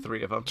scouting there's like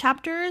 3 of them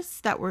chapters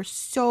that were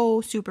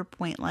so super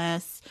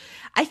pointless.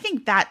 I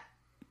think that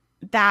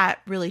that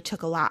really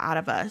took a lot out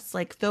of us.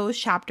 Like those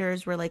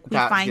chapters where like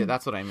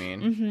that's what I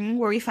mean.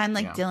 Where we find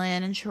like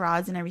Dylan and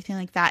Shiraz and everything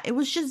like that. It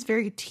was just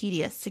very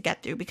tedious to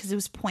get through because it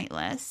was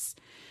pointless.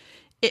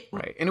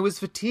 Right. And it was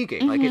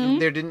fatiguing. Like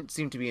there didn't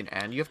seem to be an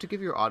end. You have to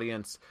give your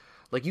audience,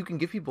 like, you can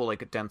give people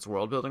like a dense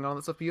world building and all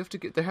that stuff, but you have to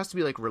there has to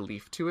be like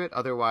relief to it.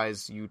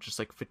 Otherwise you just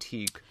like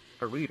fatigue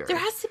a reader. There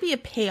has to be a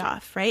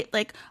payoff, right?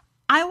 Like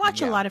I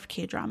watch a lot of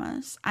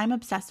K-dramas. I'm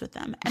obsessed with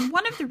them. And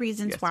one of the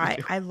reasons why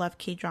I love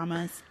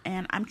K-dramas,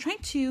 and I'm trying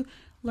to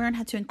learn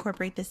how to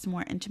incorporate this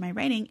more into my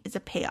writing, is a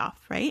payoff,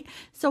 right?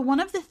 So one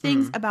of the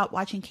things about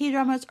watching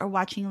K-dramas or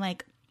watching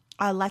like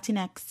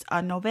Latinx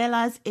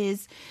novelas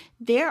is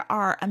there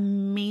are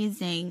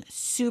amazing,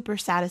 super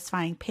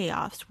satisfying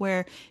payoffs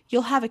where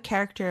you'll have a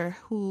character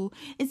who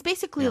is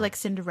basically like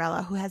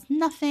Cinderella, who has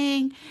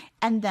nothing,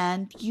 and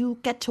then you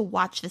get to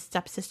watch the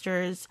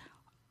stepsisters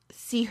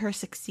see her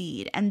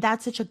succeed, and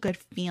that's such a good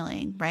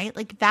feeling, right?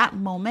 Like that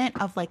moment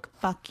of like,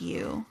 fuck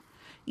you,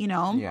 you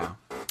know? Yeah.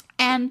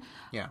 And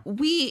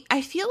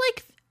I feel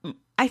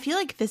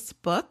like this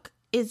book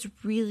is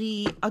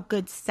really a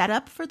good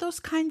setup for those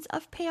kinds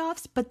of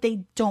payoffs, but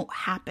they don't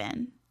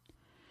happen.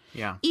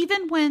 Yeah.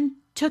 Even when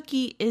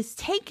Tookie is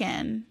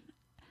taken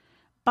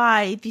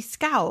by the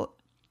scout,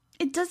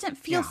 it doesn't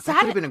feel that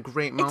could have been a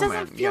great moment. It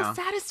doesn't feel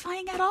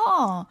satisfying at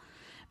all,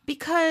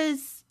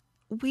 because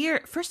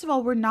first of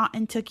all, we're not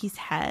in Tookie's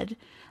head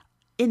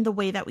in the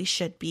way that we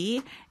should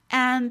be.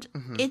 And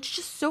it's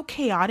just so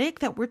chaotic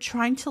that we're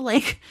trying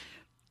to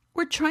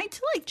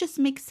just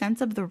make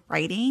sense of the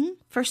writing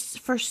for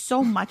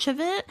so much of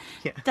it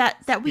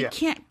that we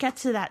can't get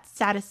to that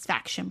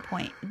satisfaction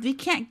point. We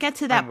can't get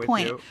to that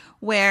point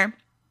where,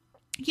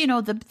 you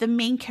know, the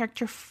main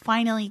character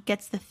finally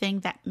gets the thing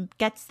that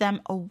gets them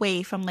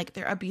away from like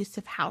their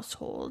abusive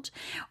household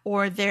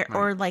or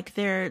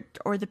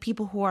the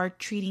people who are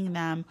treating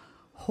them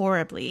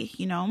horribly,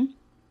 you know?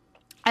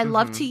 I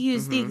love to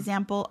use the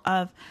example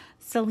of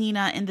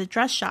Selena in the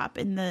dress shop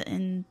in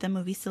the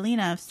movie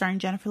Selena, starring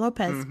Jennifer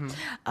Lopez,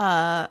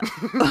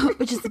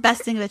 which is the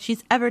best thing that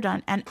she's ever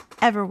done and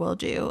ever will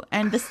do.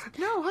 And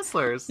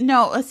Hustlers.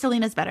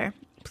 Selena's better,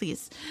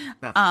 please.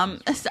 I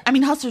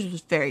mean, Hustlers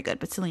was very good,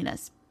 but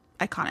Selena's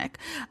iconic.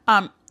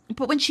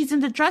 But when she's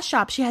in the dress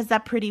shop, she has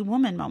that pretty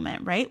woman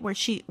moment, right? Where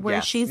she's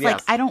like,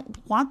 I don't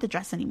want the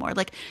dress anymore.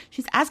 Like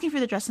she's asking for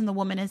the dress, and the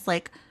woman is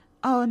like,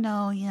 oh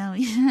no, you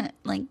know,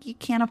 like you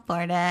can't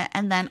afford it.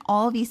 And then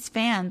all these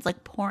fans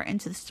like pour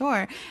into the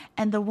store,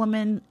 and the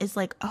woman is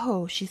like,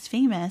 oh, she's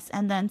famous.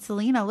 And then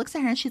Selena looks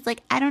at her and she's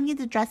like, I don't need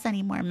the dress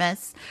anymore,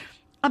 miss.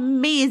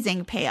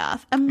 Amazing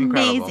payoff.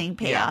 Amazing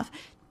payoff. Yeah.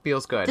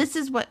 Feels good. This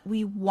is what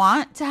we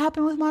want to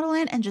happen with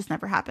Modelland, and just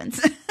never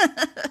happens.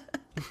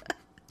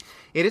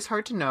 It is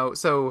hard to know.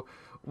 So,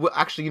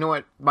 actually, you know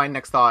what? My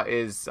next thought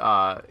is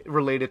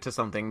related to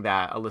something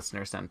that a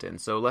listener sent in.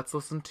 So let's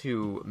listen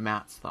to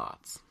Matt's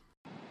thoughts.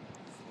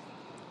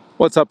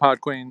 What's up, Pod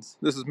Queens?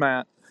 This is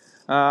Matt.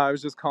 I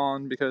was just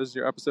calling because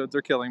your episodes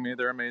are killing me.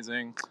 They're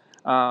amazing.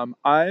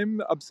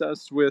 I'm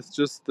obsessed with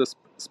just the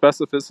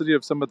specificity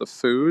of some of the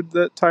food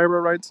that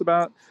Tyra writes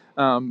about,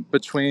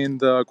 between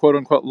the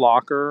quote-unquote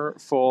locker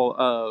full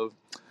of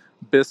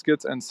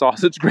biscuits and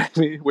sausage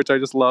gravy, which I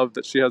just love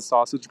that she has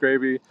sausage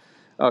gravy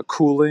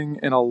cooling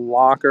in a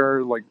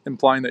locker, like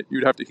implying that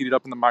you'd have to heat it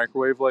up in the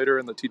microwave later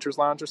in the teacher's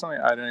lounge or something.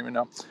 I don't even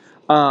know.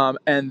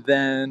 And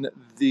then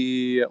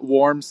the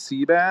warm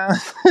sea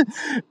bath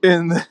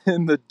in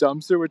the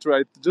dumpster, which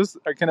I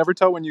can never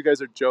tell when you guys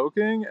are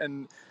joking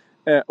and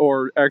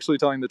or actually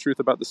telling the truth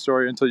about the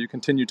story until you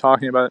continue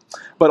talking about it.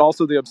 But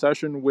also the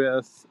obsession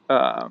with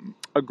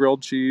a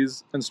grilled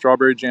cheese and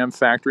strawberry jam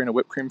factory and a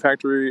whipped cream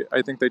factory.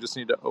 I think they just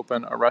need to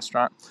open a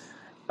restaurant.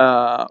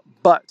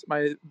 But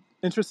my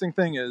interesting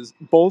thing is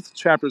both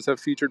chapters have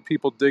featured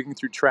people digging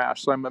through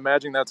trash, so I'm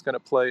imagining that's going to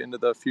play into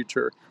the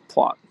future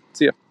plot.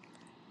 See ya.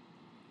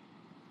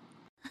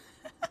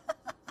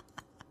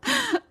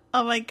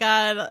 Oh my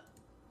god,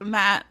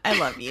 Matt, I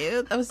love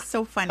you. That was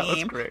so funny. That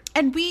was great.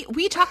 And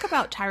we talk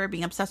about Tyra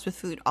being obsessed with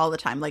food all the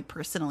time. Like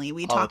personally,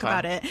 we talk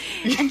about it.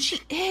 And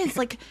she is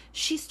like,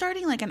 she's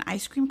starting like an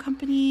ice cream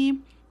company.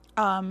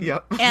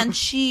 Yep. And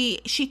she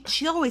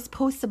always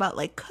posts about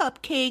like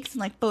cupcakes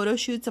and like photo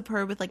shoots of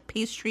her with like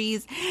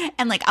pastries.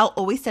 And like I'll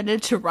always send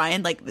it to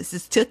Ryan like, this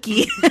is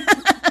Tookie.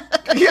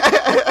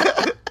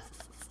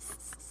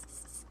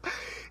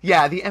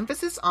 Yeah, the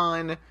emphasis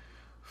on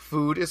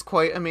food is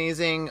quite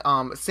amazing.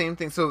 Same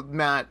thing. So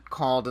Matt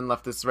called and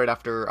left this right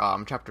after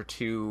chapter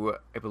 2,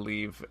 I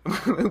believe,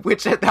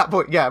 which at that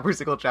point, every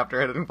single chapter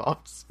had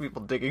involved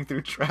people digging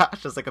through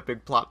trash as like a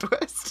big plot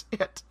twist.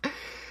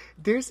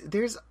 There's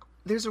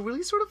a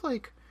really sort of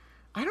like,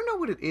 I don't know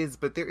what it is,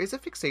 but there is a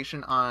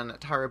fixation on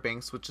Tyra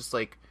Banks with just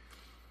like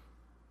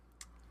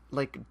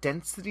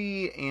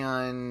density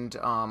and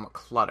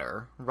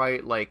clutter,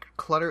 right? Like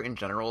clutter in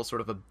general is sort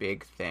of a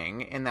big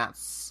thing, and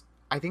that's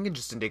I think it's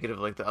just indicative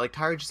of, like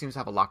Tyra just seems to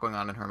have a lot going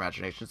on in her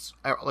imagination.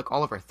 Like,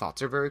 all of her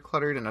thoughts are very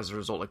cluttered, and as a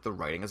result, like, the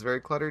writing is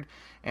very cluttered,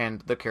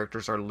 and the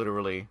characters are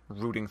literally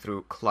rooting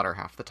through clutter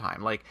half the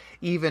time. Like,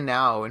 even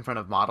now, in front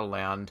of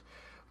Modelland,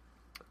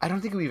 I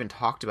don't think we even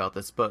talked about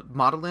this, but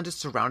Modelland is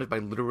surrounded by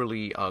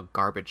literally a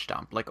garbage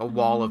dump, like a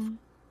wall of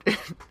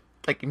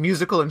like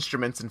musical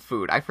instruments and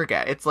food. I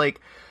forget. It's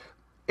like,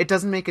 it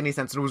doesn't make any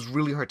sense. It was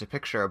really hard to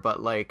picture,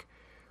 but like,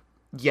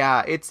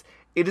 yeah, it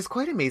is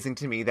quite amazing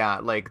to me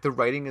that like the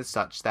writing is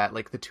such that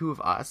like the two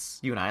of us,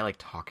 you and I, like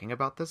talking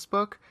about this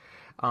book,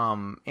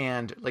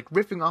 and like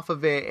riffing off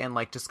of it and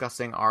like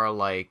discussing our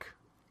like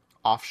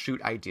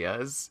offshoot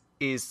ideas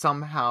is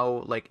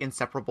somehow like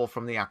inseparable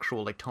from the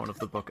actual like tone of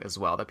the book as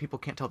well, that people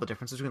can't tell the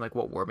difference between like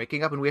what we're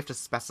making up, and we have to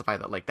specify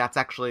that like that's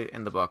actually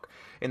in the book,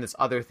 in this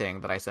other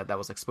thing that I said that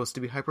was like supposed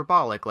to be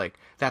hyperbolic, like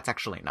that's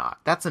actually not.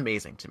 That's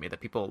amazing to me that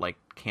people like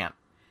can't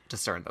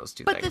discern those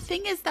two things. But the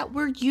thing is that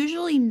we're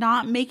usually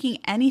not making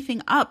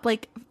anything up,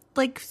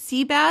 like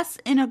sea bass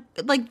in a,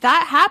 like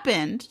that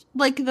happened,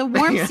 like the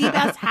warm sea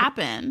bass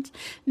happened.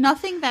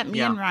 Nothing that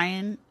me and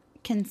Ryan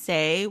can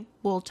say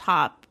will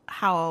top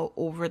how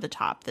over the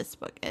top this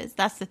book is.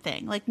 That's the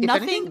thing. Like, if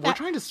nothing anything, we're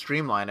trying to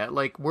streamline it.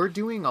 Like, we're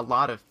doing a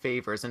lot of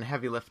favors and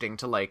heavy lifting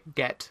to like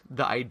get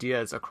the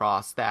ideas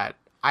across that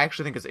I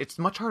actually think it's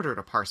much harder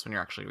to parse when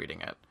you're actually reading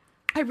it.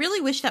 I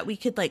really wish that we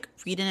could like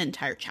read an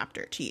entire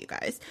chapter to you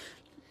guys.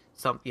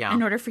 So, yeah.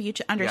 In order for you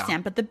to understand.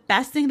 Yeah. But the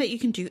best thing that you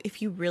can do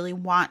if you really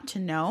want to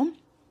know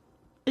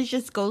is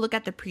just go look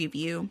at the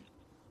preview.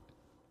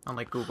 On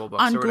like Google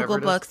Books on or whatever Google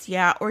Books,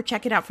 yeah. Or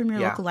check it out from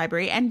your local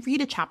library and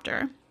read a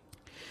chapter.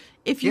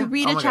 If you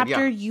read a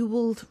chapter, you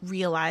will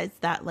realize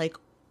that like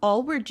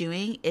all we're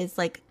doing is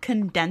like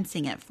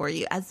condensing it for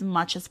you as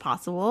much as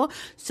possible,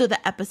 so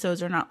the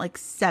episodes are not like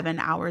 7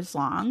 hours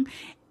long.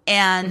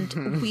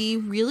 And we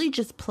really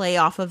just play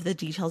off of the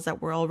details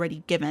that we're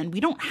already given. We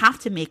don't have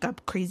to make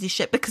up crazy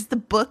shit because the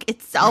book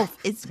itself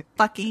is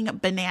fucking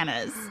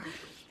bananas.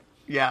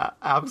 Yeah,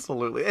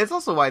 absolutely. It's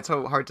also why it's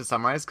so hard to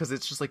summarize, because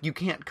it's just like you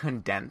can't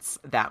condense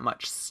that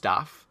much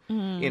stuff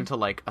into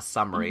like a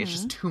summary. It's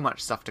just too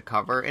much stuff to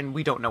cover, and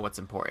we don't know what's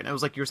important. It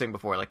was like you were saying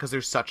before, like, because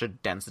there's such a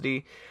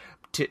density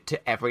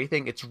to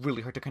everything, it's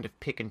really hard to kind of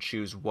pick and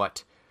choose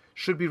what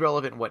should be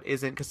relevant, what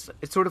isn't, because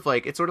it's sort of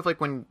like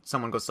when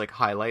someone goes to like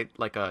highlight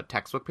like a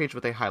textbook page,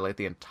 but they highlight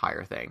the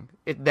entire thing.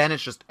 Then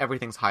it's just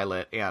everything's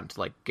highlight and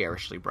like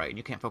garishly bright, and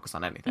you can't focus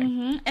on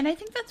anything. And I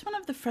think that's one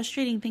of the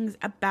frustrating things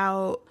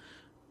about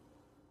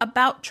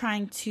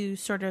trying to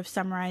sort of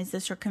summarize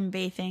this or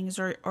convey things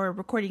or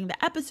recording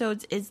the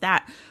episodes, is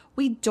that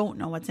we don't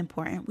know what's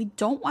important. We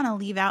don't want to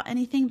leave out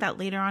anything that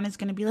later on is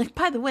going to be like,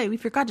 by the way, we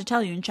forgot to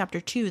tell you in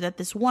chapter 2 that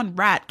this one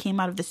rat came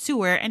out of the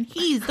sewer and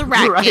he's the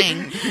rat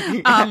king.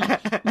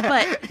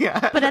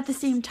 But at the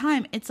same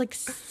time, it's like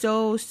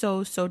so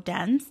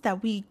dense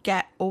that we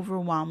get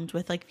overwhelmed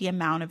with like the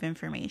amount of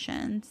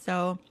information.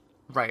 So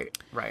Right.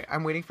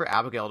 I'm waiting for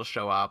Abigail to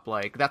show up.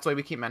 Like, that's why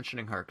we keep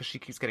mentioning her, because she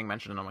keeps getting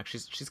mentioned, and I'm like,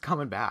 she's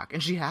coming back,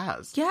 and she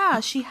has. Yeah,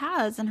 she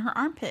has, and her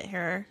armpit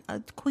hair,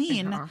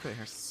 queen. And her armpit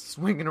hair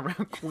swinging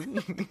around,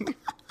 queen.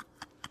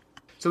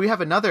 So we have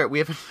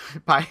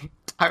by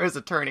Tyra's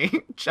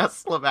attorney,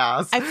 Jess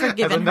Lavaz. I've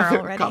forgiven her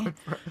already.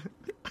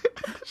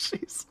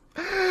 She's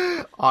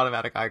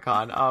automatic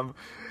icon.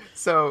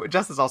 So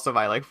Jess is also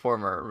my like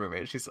former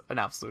roommate. She's an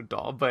absolute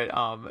doll. But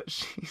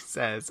she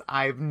says,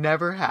 I've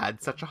never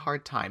had such a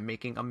hard time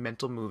making a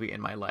mental movie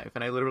in my life.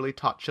 And I literally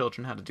taught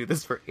children how to do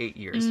this for 8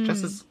 years.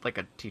 Jess is like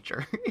a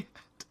teacher.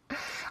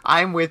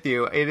 I'm with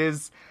you.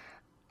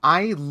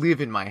 I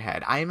live in my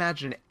head. I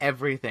imagine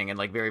everything in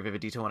like very vivid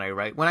detail when I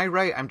write. When I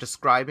write, I'm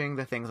describing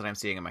the things that I'm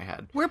seeing in my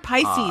head. We're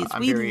Pisces.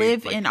 We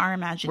live in our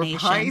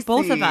imagination.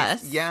 Both of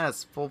us.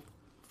 Yes, full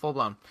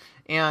blown.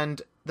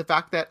 And the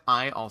fact that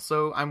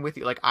I'm with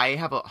you. Like, I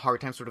have a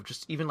hard time sort of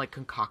just even like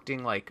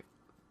concocting like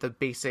the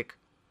basic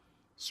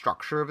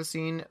structure of a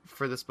scene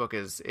for this book.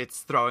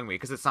 It's throwing me,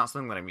 because it's not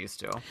something that I'm used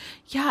to.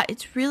 Yeah,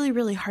 it's really,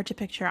 really hard to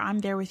picture. I'm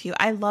there with you.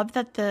 I love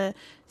that the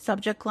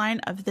subject line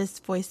of this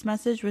voice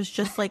message was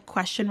just like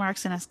question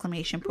marks and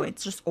exclamation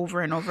points just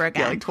over and over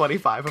again. Yeah, like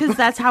 25 because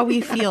that's how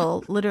we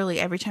feel literally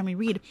every time we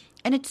read.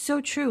 And it's so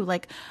true.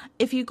 Like,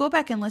 if you go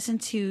back and listen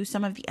to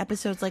some of the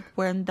episodes, like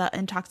when the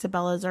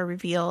Intoxibellas are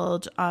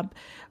revealed,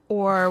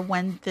 or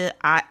when the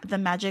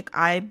magic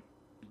eye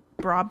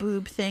bra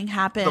boob thing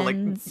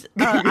happens,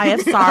 Eye of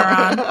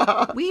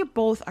Sauron, we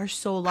both are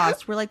so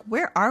lost. We're like,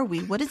 where are we?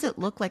 What does it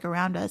look like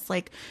around us?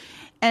 Like,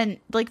 and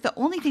like the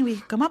only thing we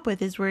can come up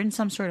with is we're in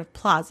some sort of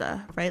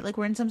plaza, right? Like,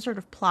 we're in some sort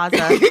of plaza.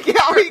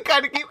 Yeah, we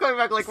kind of keep coming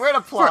back, like, we're in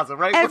a plaza,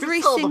 right?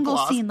 Every single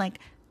scene, like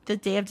the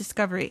Day of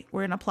Discovery,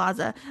 we're in a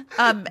plaza.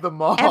 The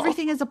mall.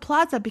 Everything is a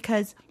plaza,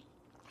 because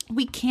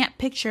we can't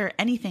picture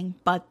anything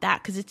but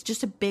that, because it's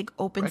just a big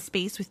open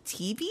space with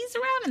TVs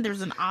around, and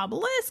there's an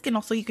obelisk, and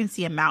also you can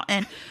see a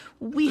mountain.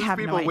 There's have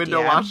no idea.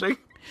 Window washing.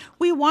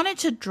 We wanted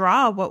to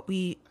draw what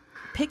we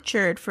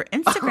pictured for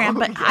Instagram,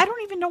 but I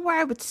don't even know where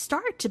I would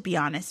start, to be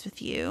honest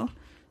with you.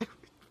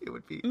 It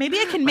would be. Maybe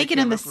I can make it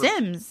in The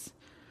Sims.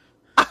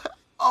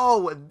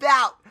 Oh,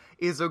 that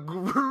is a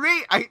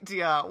great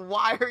idea.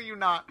 Why are you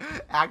not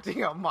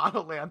acting out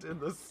Modelland in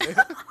The Sims?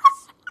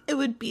 It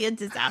would be a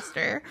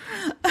disaster.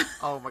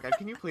 Oh my god,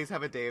 can you please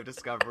have a day of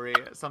discovery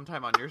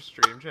sometime on your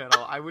stream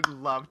channel? I would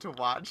love to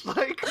watch.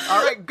 Like,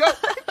 all right, go.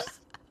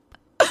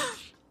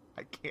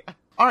 I can't.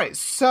 All right,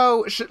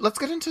 so let's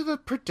get into the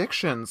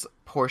predictions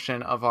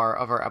portion of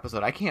our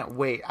episode. I can't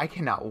wait. I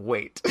cannot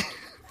wait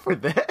for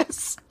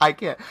this. I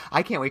can't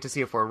wait to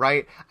see if we're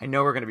right. I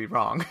know we're going to be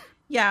wrong.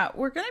 Yeah,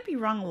 we're going to be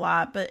wrong a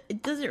lot, but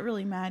it doesn't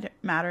really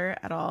matter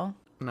at all.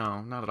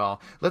 No, not at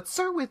all. Let's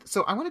start with,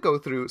 so I want to go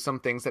through some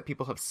things that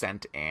people have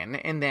sent in,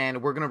 and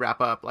then we're going to wrap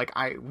up, like,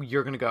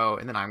 you're going to go,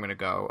 and then I'm going to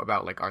go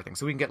about, like, our things,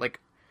 so we can get, like,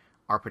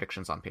 our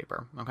predictions on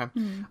paper, okay?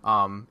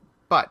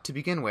 But to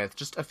begin with,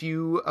 just a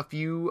few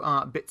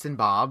bits and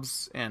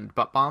bobs and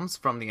butt bombs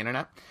from the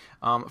internet.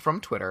 From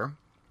Twitter,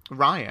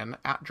 Ryan,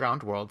 at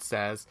Drowned World,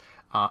 says,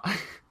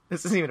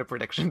 this isn't even a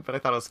prediction, but I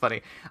thought it was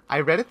funny. I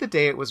read it the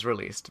day it was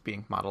released,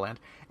 being Modelland,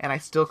 and I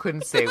still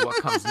couldn't say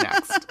what comes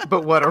next.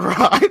 But what a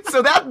ride.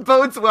 So that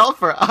bodes well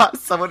for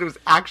us. Someone who's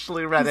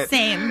actually read it.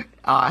 Same.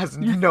 Has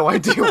no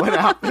idea what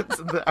happens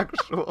in the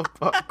actual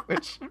book,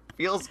 which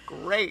feels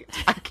great.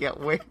 I can't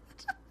wait.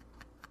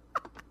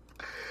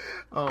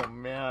 Oh,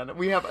 man.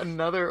 We have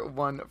another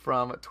one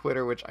from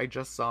Twitter, which I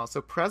just saw.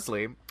 So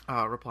Presley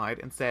replied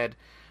and said,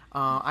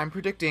 I'm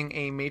predicting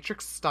a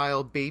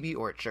Matrix-style baby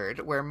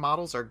orchard where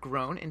models are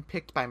grown and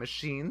picked by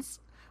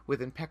machines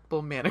with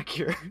impeccable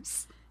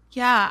manicures.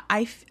 Yeah,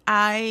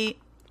 I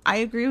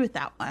agree with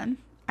that one.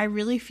 I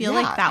really feel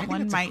like that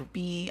one might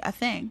be a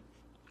thing.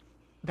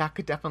 That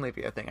could definitely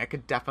be a thing. I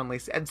could definitely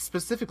see, and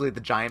specifically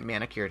the giant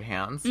manicured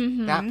hands.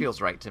 Mm-hmm. That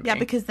feels right to me. Yeah,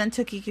 because then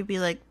Tookie could be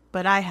like,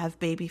 but I have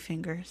baby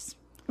fingers.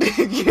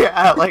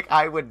 Yeah, like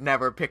I would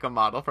never pick a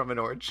model from an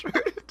orchard.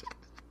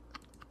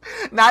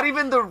 Not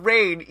even the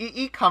rain.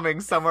 E.E.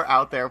 Cummings somewhere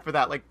out there for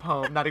that like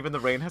poem. Not even the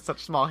rain has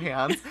such small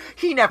hands.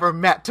 He never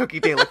met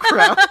Tookie de la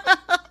Creme.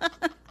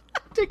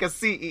 Take a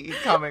seat, E.E.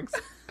 Cummings.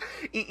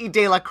 E.E.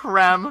 de la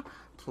Creme,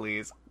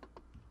 please.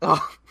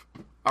 Oh.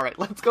 All right,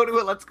 let's go to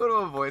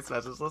a voice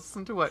message. Let's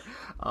listen to what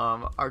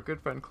our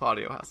good friend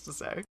Claudio has to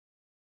say.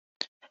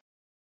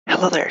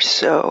 Hello there.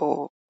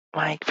 So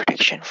my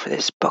prediction for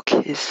this book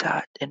is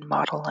that in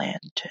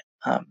Modelland,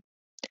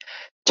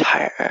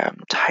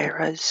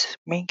 Tyra's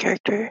main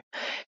character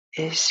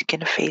is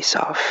gonna face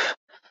off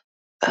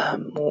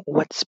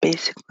what's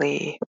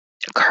basically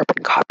a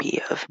carbon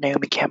copy of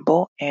Naomi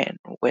Campbell, and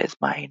with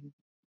my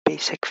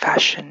basic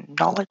fashion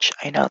knowledge,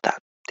 I know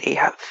that they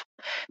have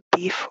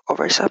beef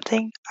over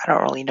something. I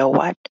don't really know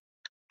what,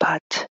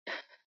 but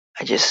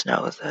I just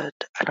know that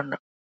I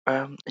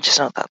just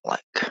know that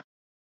like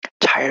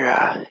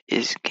Tyra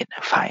is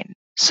gonna find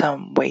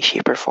some way,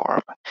 shape, or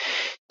form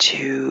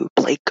to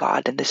play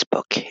God in this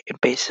book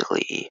and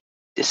basically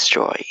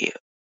destroy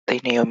the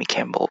Naomi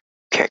Campbell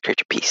character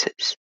to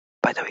pieces.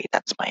 By the way,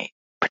 that's my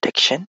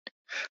prediction,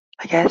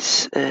 I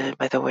guess.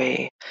 By the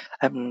way,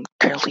 I'm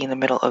currently in the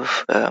middle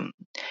of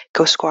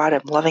Ghost Squad.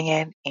 I'm loving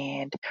it,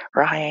 and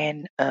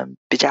Ryan,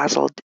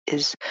 Bedazzled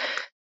is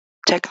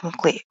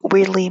technically,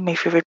 weirdly, my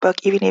favorite book,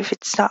 even if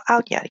it's not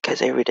out yet,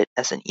 because I read it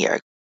as an ER.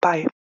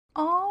 Bye.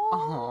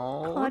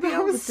 Oh, Claudio,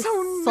 that was with so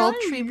the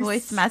sultry nice.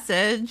 Voice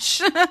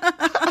message.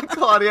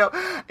 Claudio,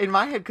 in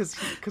my head, because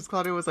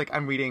Claudio was like,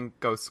 I'm reading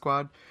Ghost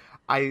Squad.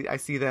 I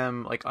see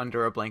them like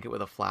under a blanket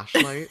with a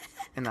flashlight,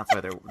 and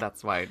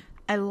that's why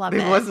I love it.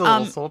 It was a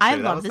little sultry. I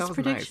love this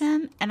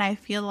prediction, nice. And I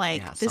feel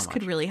like this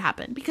could really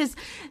happen because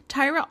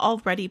Tyra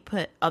already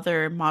put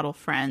other model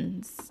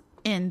friends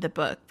in the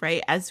book,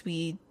 right? As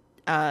we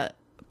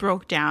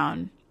broke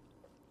down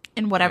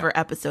in whatever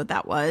episode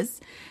that was,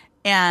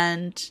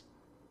 and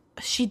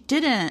she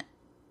didn't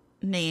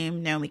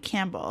name Naomi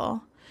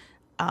Campbell,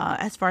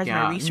 as far as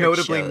my research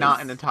notably shows.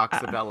 Not in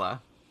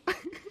Intoxabella.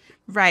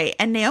 Right,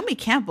 and Naomi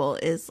Campbell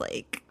is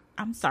like,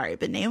 I'm sorry,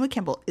 but Naomi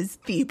Campbell is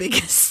the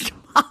biggest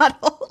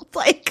model,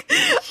 like,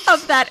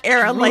 of that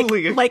era.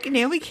 Truly. Like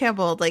Naomi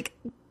Campbell, like,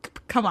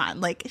 come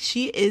on, like,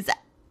 she is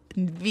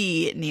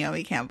the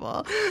Naomi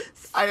Campbell.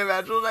 I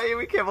imagine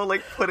Naomi Campbell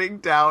like putting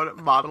down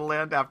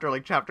Modelland after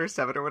like chapter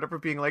 7 or whatever,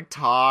 being like,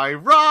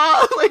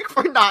 Tyra, like,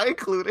 for not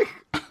including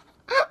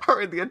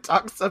her in the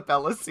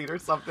Intoxabella scene or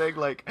something.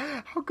 Like,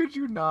 how could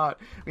you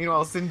not?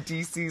 Meanwhile,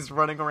 Cindy's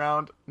running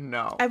around.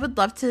 No. I would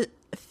love to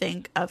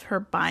think of her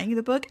buying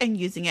the book and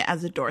using it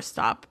as a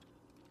doorstop.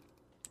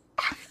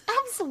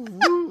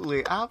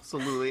 Absolutely.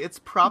 It's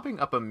propping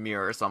up a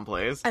mirror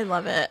someplace. I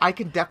love it. I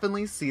could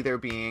definitely see there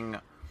being...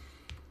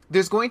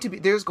 There's going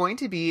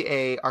to be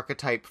a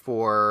archetype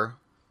for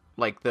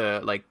like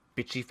the like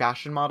bitchy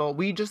fashion model.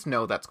 We just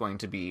know that's going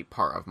to be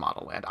part of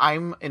Modelland.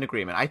 I'm in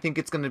agreement. I think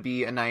it's going to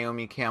be a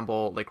Naomi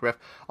Campbell like riff.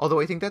 Although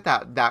I think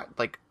that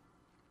like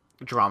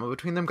drama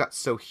between them got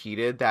so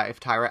heated that if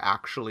Tyra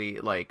actually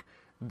like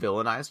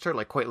villainized her,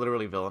 like quite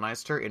literally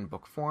villainized her in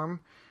book form,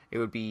 it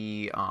would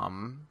be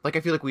like,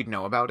 I feel like we'd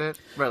know about it,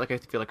 right? Like I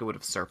feel like it would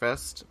have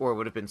surfaced or it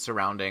would have been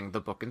surrounding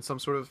the book in some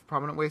sort of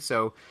prominent way.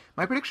 So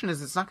my prediction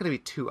is it's not going to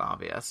be too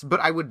obvious, but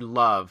I would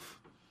love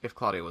if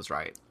Claudia was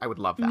right. I would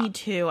love that. Me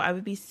too. I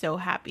would be so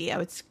happy.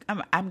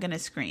 I'm going to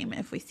scream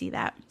if we see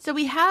that. So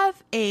we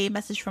have a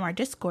message from our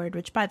Discord,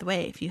 which, by the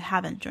way, if you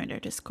haven't joined our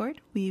Discord,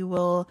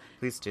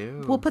 Please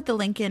do. We'll put the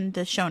link in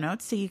the show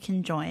notes so you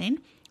can join.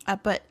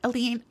 But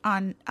Aline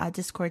on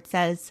Discord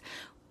says,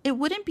 it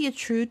wouldn't be a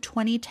true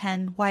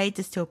 2010 YA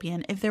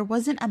dystopian if there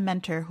wasn't a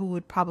mentor who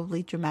would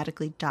probably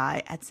dramatically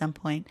die at some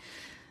point.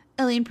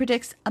 Aline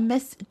predicts a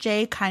Miss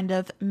J kind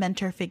of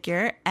mentor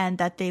figure and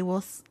that they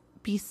will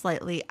be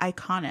slightly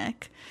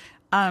iconic.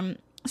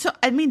 So,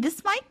 I mean,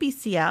 this might be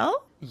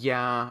CL.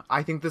 Yeah,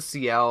 I think the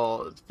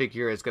CL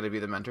figure is going to be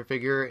the mentor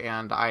figure,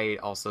 and I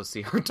also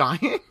see her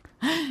dying.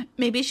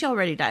 Maybe she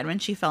already died when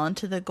she fell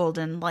into the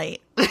golden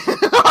light.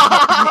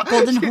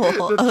 Golden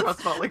hole. The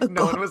trust fall. Like,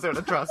 no one was there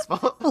to trust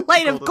fall.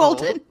 Light of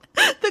golden.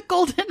 The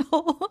golden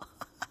hole.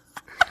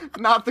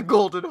 Not the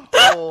golden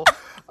hole.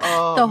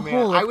 Oh, the man.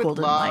 whole I of would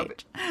golden love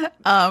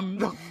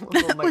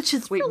light. Which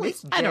is wait, really,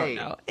 Miss J. I don't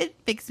know. It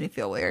makes me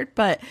feel weird,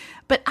 but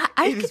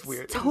I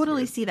could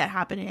totally see that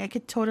happening. I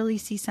could totally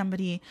see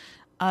somebody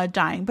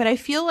dying, but I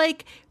feel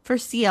like for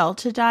CL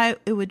to die,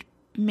 it would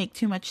make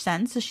too much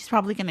sense. So she's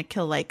probably gonna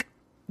kill like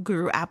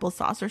Guru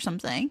Applesauce or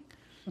something.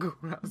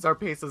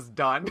 Zarpesa's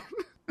done.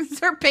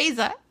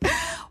 Zarpesa.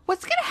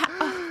 What's gonna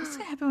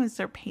happen with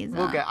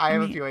Zarpesa? I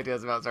have a few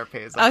ideas about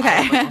Zarpesa. Okay.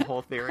 I have like a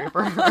whole theory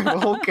for her, a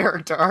whole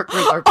character arc for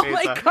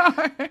Zarpesa. Oh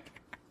my god.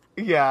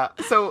 Yeah.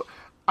 So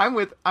I'm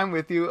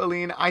with you,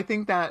 Aline. I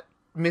think that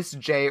Miss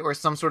J or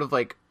some sort of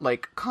like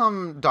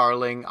come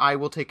darling, I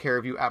will take care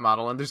of you at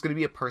Modelland. There's going to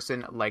be a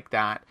person like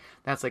that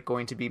that's like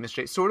going to be Miss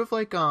J, sort of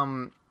like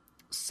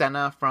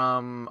Senna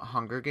from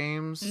Hunger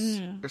Games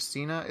or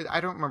Cena.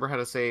 I don't remember how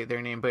to say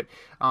their name, but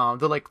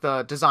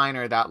the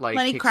designer that like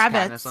Lenny takes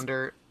Kravitz. Katniss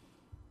under.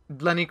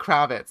 Lenny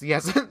Kravitz,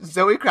 yes,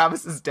 Zoe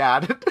Kravitz's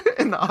dad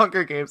in the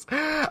Hunger Games.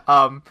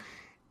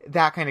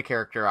 That kind of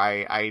character,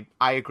 I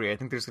agree. I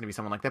think there's going to be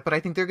someone like that, but I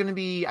think they're going to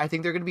be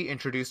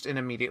introduced and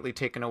immediately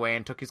taken away,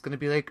 and Tookie's going to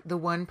be like, the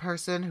one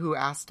person who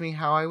asked me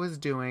how I was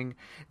doing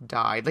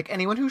died. Like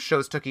anyone who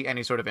shows Tookie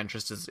any sort of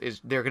interest is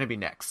they're going to be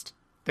next.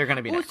 They're going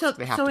to be next.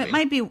 They have to it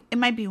might be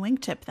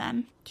Wingtip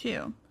then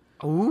too.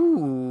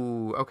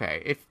 Ooh,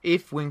 okay.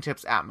 If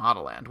Wingtip's at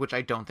Modelland, which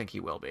I don't think he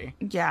will be.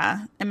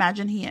 Yeah,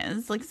 imagine he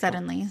is like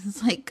suddenly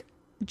he's like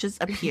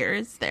just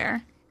appears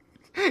there.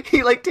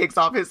 He like takes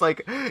off his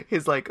coat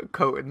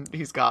and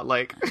he's got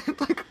like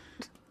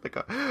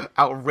a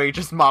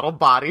outrageous model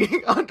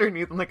body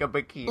underneath like a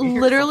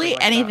bikini. Literally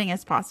like anything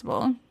is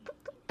possible.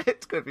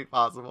 It could be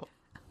possible.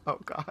 Oh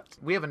god.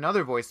 We have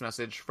another voice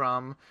message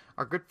from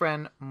our good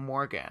friend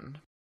Morgan.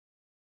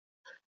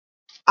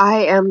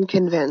 I am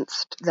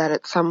convinced that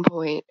at some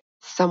point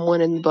someone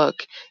in the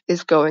book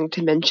is going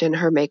to mention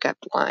her makeup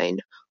line,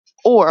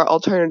 or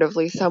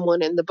alternatively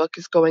someone in the book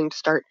is going to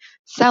start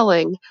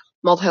selling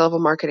multi-level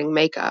marketing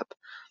makeup.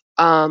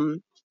 I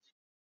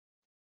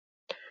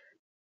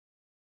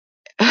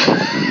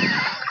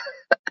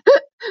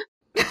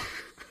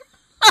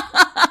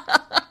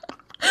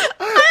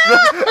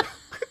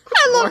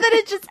love that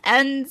it just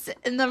ends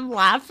in them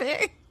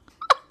laughing.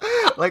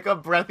 Like a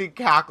breathy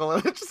cackle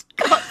and it just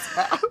cuts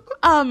out.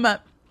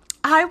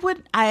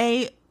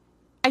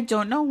 I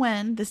don't know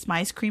when this My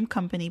Ice Cream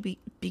Company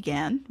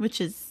began,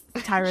 which is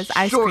Tyra's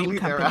ice cream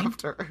company.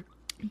 Thereafter.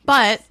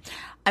 But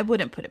I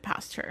wouldn't put it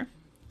past her.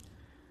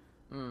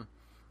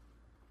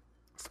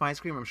 Ice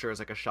Cream, I'm sure, is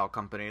like a shell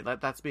company.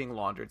 That's being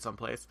laundered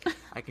someplace.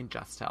 I can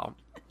just tell.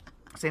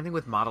 Same thing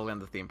with Modelland,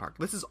 the theme park.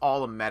 This is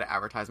all a meta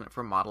advertisement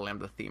for Modelland,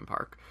 the theme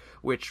park,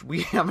 which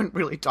we haven't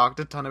really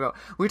talked a ton about.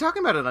 We were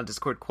talking about it on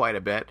Discord quite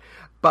a bit,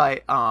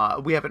 but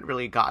we haven't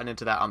really gotten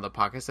into that on the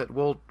podcast yet.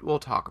 We'll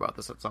talk about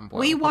this at some point.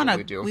 We want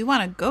to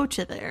go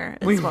to there.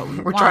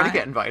 We're trying to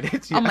get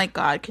invited. Yeah. Oh my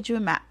god, could you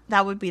imagine?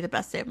 That would be the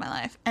best day of my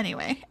life.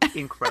 Anyway,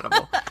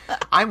 incredible.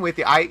 I'm with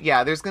you.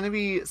 There's going to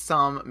be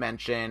some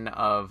mention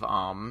of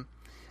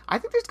I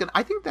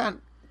think that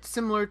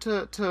similar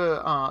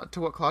to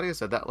what Claudia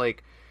said, that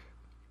like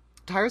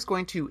Tyra's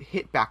going to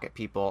hit back at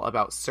people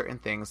about certain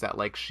things that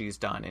like she's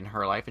done in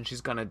her life, and she's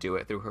going to do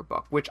it through her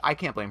book, which I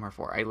can't blame her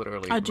for. I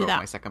literally wrote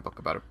my second book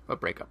about a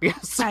breakup. Yeah,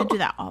 so, I do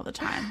that all the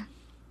time.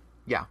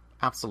 Yeah,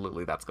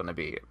 absolutely. That's going to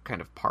be kind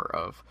of part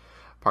of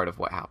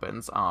what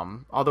happens.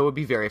 Although it would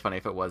be very funny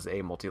if it was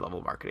a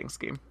multi-level marketing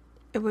scheme.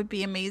 It would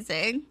be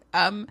amazing.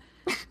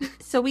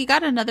 So we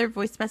got another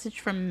voice message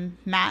from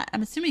Matt.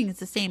 I'm assuming it's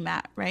the same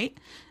Matt, right?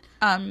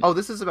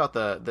 This is about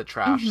the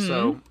trash. Mm-hmm.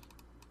 So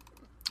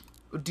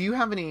do you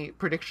have any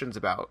predictions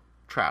about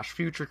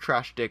future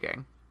trash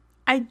digging?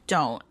 I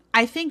don't.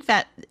 I think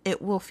that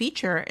it will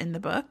feature in the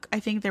book. I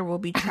think there will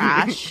be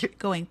trash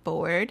going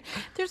forward.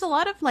 There's a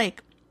lot of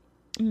like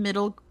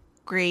middle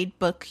grade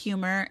book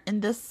humor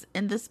in this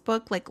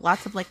book, like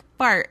lots of like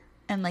fart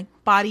and like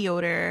body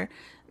odor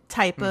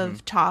type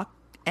of talk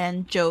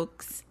and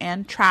jokes,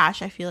 and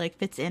trash I feel like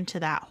fits into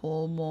that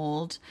whole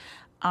mold.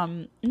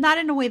 Not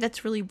in a way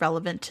that's really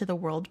relevant to the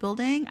world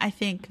building. I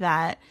think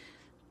that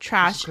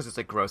trash, because it's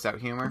like gross out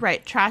humor,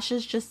 right? Trash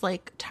is just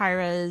like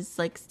Tyra's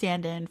like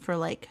stand-in for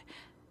like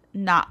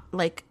not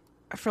like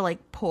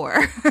like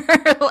poor,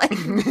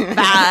 like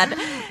bad.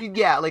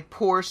 Yeah, like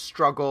poor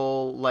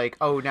struggle, like,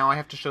 oh, now I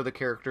have to show the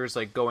characters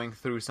like going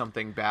through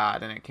something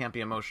bad, and it can't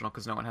be emotional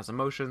because no one has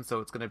emotion, so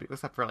it's going to be,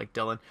 except for like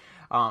Dylan,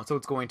 so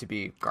it's going to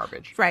be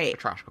garbage, right? A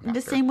trash compactor.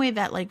 The same way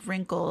that like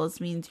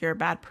wrinkles means you're a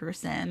bad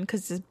person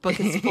because this book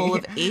is full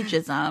of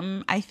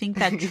ageism. I think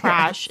that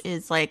trash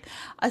is like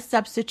a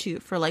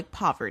substitute for like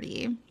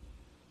poverty.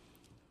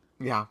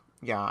 Yeah,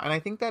 and I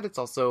think that it's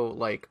also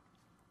like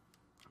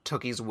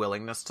Tookie's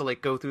willingness to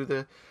like go through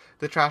the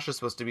trash is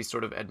supposed to be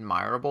sort of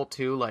admirable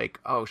too. Like,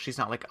 oh, she's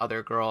not like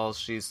other girls.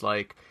 She's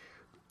like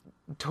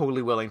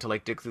totally willing to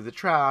like dig through the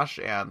trash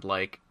and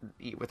like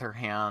eat with her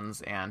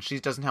hands, and she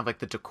doesn't have like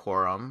the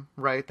decorum,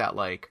 right, that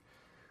like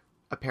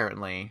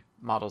apparently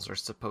models are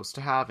supposed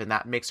to have, and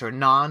that makes her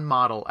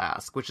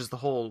non-model-esque, which is the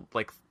whole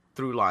like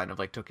through line of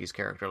like Tookie's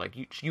character.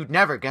 Like you'd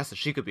never guess that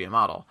she could be a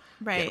model,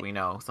 right? Yet we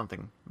know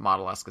something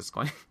model-esque is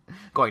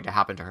going to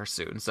happen to her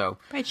soon. So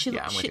right,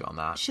 I'm with you on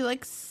that. She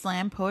likes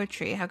slam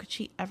poetry. How could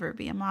she ever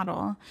be a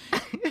model?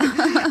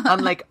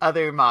 Unlike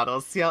other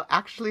models, CL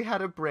actually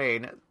had a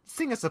brain.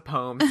 Sing us a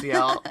poem,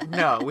 CL.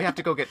 No, we have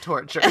to go get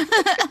tortured.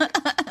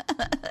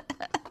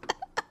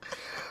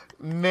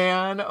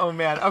 Man, oh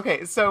man.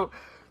 Okay, so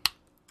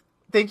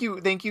Thank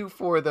you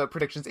for the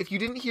predictions. If you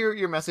didn't hear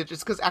your message,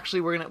 it's because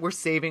actually we're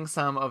saving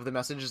some of the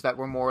messages that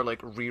were more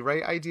like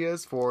rewrite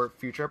ideas for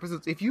future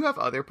episodes. If you have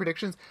other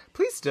predictions,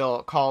 please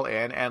still call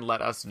in and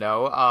let us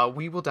know.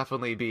 We will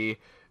definitely be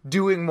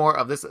doing more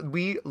of this.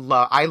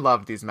 I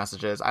love these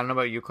messages. I don't know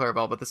about you,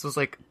 Clarabelle, but this was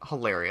like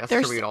hilarious to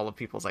read all of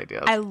people's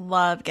ideas. I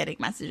love getting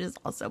messages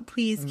also.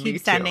 Please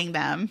keep sending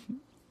them.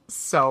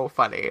 So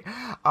funny.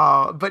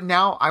 But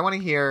now I want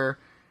to hear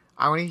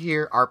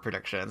our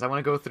predictions. I want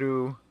to go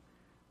through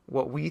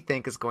what we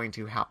think is going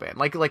to happen.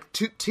 Like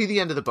to the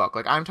end of the book.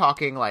 Like I'm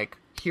talking like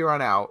here on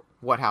out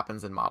what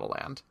happens in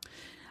Modelland.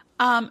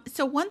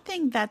 So one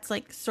thing that's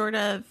like sort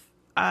of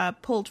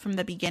pulled from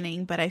the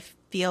beginning, but I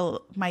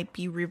feel might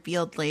be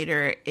revealed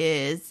later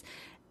is,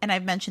 and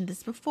I've mentioned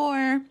this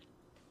before,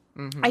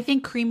 I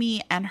think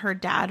Creamy and her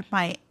dad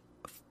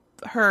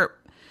her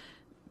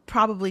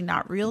probably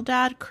not real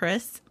dad,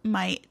 Chris,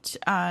 might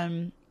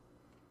mend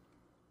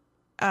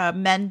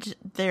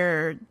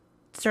their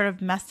sort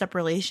of messed up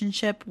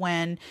relationship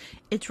when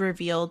it's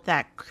revealed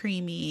that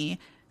Creamy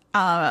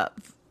blamed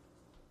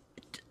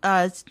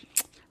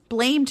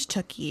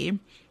Tookie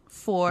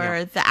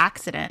for the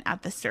accident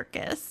at the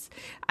circus.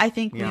 I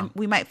think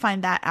we might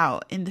find that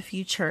out in the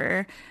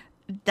future,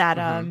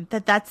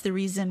 that that's the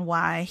reason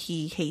why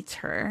he hates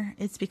her.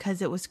 It's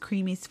because it was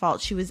Creamy's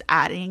fault. She was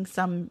adding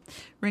some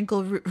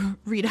wrinkle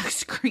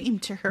redux cream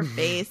to her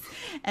face,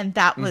 and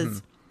that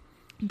was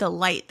the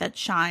light that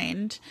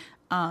shined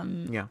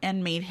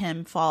and made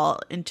him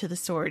fall into the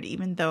sword,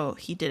 even though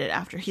he did it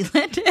after he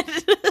landed.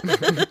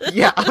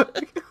 Yeah.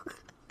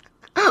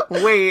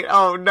 Wait,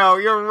 oh no,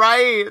 you're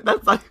right.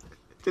 That's like,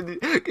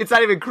 it's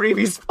not even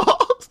Creamy's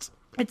fault.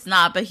 It's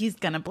not, but he's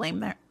gonna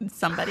blame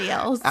somebody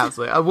else.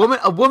 Absolutely.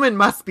 A woman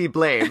must be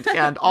blamed,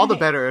 and all the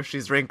better if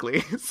she's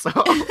wrinkly. So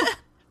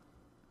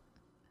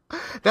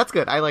that's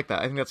good. I like that.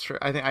 I think that's true.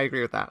 I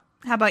agree with that.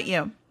 How about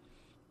you?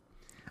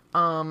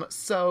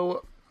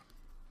 So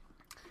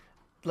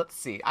let's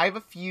see. I have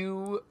a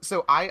few.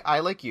 So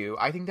I like you.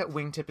 I think that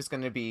Wingtip is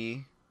going to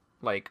be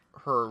like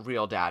her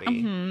real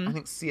daddy. I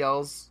think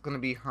CL's going to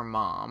be her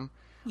mom.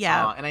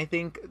 Yeah. And I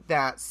think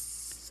that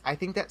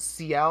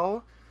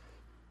CL,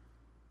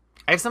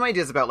 I have some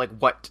ideas about like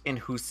what and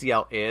who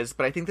CL is,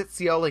 but I think that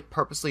CL like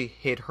purposely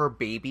hid her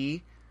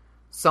baby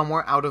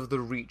somewhere out of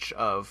the reach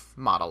of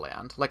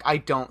Modelland. Like I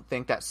don't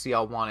think that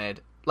CL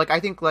wanted, like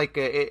I think like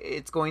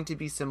it's going to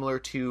be similar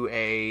to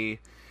a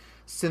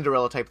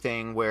Cinderella type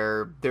thing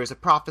where there's a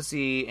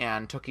prophecy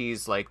and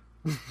Tookie's like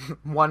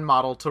one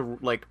model to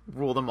like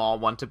rule them all,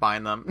 one to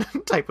bind them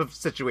type of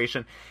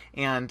situation,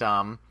 and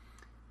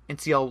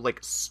CL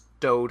like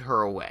stowed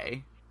her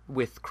away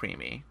with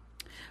Creamy,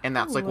 and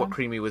that's like what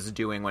Creamy was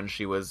doing when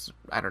she was,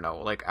 I don't know,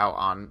 like out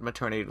on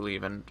maternity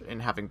leave and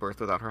having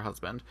birth without her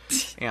husband,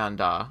 and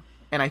I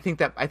think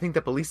that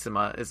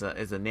Bellissima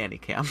is a nanny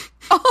cam.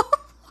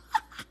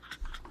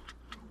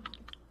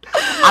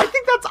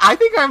 I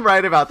think I'm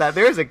right about that.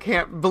 There's a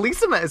camp.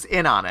 Bellissima is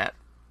in on it.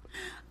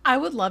 I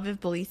would love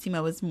if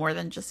Bellissima was more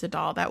than just a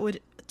doll. That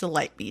would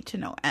delight me to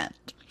no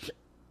end.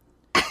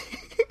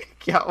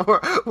 Yeah,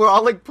 we're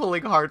all like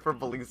pulling hard for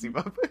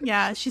Bellissima.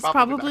 Yeah, she's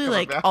probably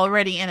like back.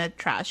 already in a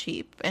trash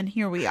heap, and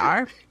here we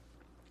are.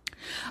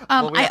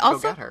 Well, we have to go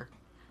get her.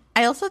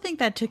 I also think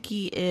that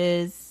Tookie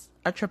is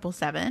a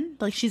 777.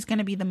 Like she's going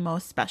to be the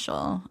most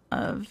special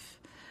of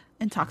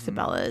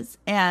Intoxibellas,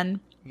 and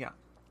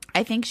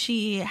I think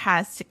she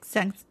has sixth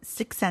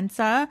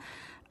sensa,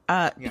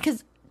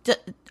 because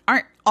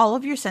aren't all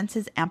of your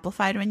senses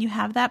amplified when you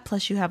have that?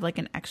 Plus, you have like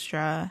an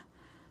extra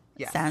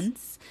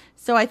sense.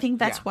 So I think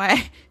that's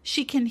why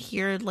she can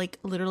hear like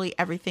literally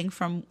everything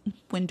from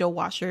window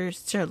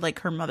washers to like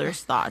her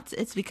mother's thoughts.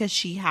 It's because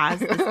she has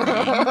this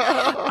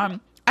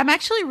thing. I'm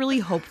actually really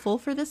hopeful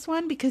for this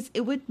one because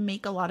it would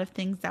make a lot of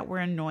things that were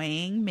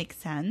annoying make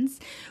sense,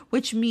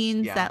 which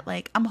means that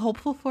like I'm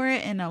hopeful for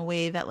it in a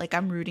way that like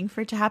I'm rooting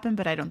for it to happen,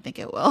 but I don't think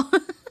it will.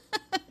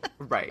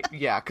 Right.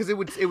 Yeah, because it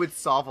would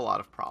solve a lot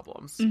of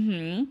problems.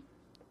 Mm-hmm.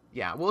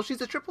 Yeah. Well, she's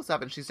a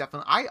 777. She's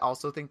definitely. I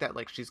also think that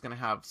like she's gonna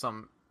have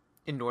some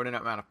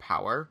inordinate amount of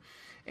power,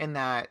 and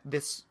that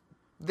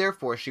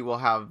therefore she will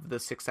have the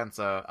Sixth Sense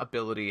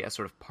ability as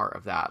sort of part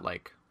of that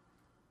like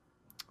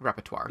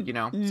repertoire, you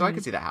know? So I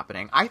could see that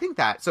happening. I think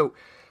that, so,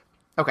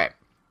 okay.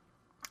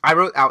 I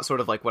wrote out sort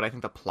of like what I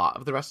think the plot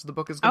of the rest of the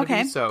book is going to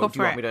be. So do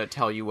you want me to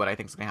tell you what I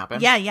think is going to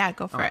happen? Yeah,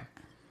 go for it.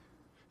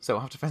 So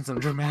I'll have to find some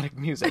dramatic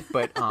music.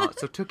 But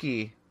so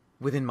Tookie,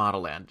 within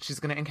Modelland, she's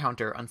going to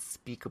encounter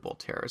unspeakable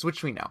terrors,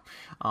 which we know.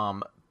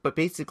 But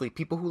basically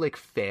people who like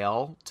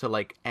fail to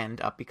like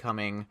end up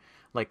becoming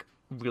like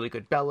really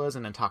good Bellas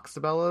and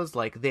Intoxibellas,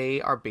 like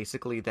they are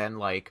basically then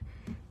like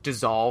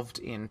dissolved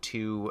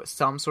into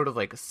some sort of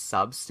like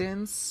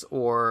substance,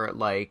 or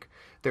like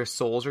their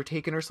souls are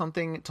taken or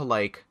something to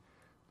like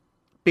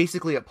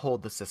basically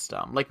uphold the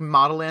system. Like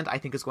Modelland, I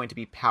think, is going to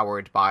be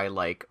powered by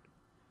like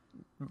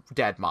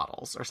dead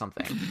models or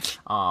something.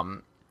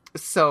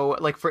 So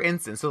like for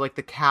instance, so like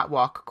the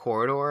catwalk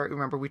corridor,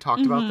 remember we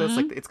talked about this?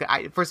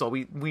 Like first of all,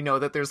 we know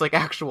that there's like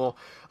actual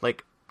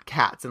like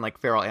cats and like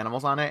feral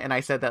animals on it, and I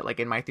said that like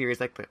in my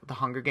theories, like the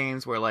Hunger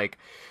Games, where like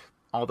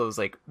all those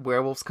like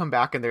werewolves come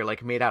back and they're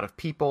like made out of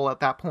people at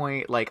that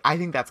point. Like I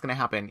think that's gonna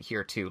happen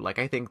here too. Like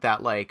I think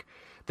that like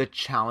the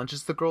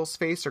challenges the girls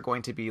face are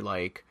going to be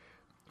like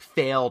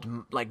failed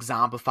like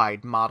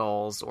zombified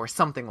models or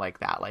something like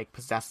that, like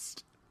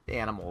possessed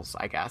animals,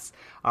 I guess.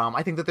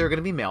 I think that they're going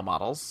to be male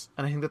models,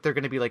 and I think that they're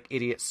going to be like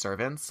idiot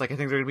servants. Like I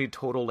think they're going to be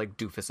total like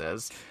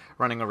doofuses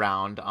running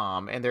around,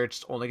 and they're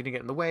just only going to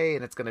get in the way,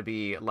 and it's going to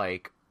be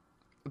like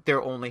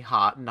they're only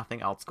hot,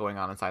 nothing else going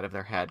on inside of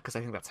their head, because I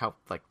think that's how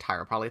like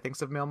Tyra probably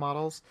thinks of male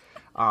models.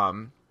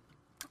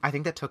 I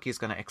think that Tookie is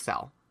going to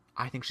excel.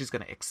 I think she's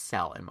going to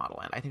excel in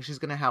Modelland. I think she's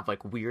going to have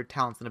like weird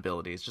talents and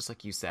abilities, just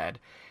like you said.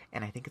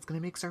 And I think it's going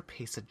to make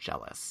Zarpesa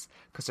jealous,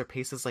 because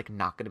Zarpesa's like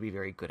not going to be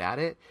very good at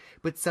it.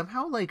 But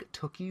somehow like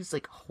Tookie's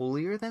like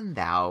holier than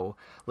thou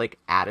like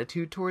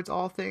attitude towards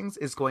all things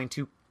is going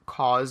to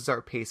cause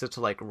Zarpesa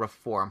to like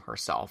reform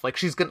herself. Like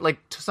she's going to like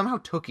somehow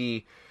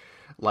Tookie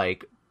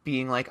like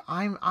being like,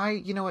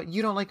 you know what,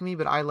 you don't like me,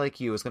 but I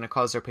like you, is going to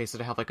cause Zarpesa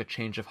to have like a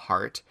change of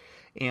heart.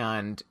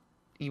 And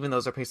even though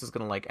Zarpesa's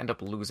going to like end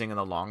up losing in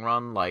the long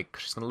run, like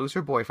she's going to lose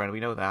her boyfriend. We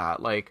know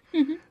that. Like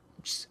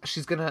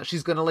she's going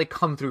to like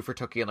come through for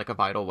Tookie in like a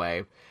vital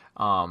way.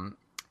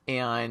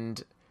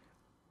 And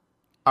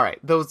all right,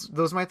 those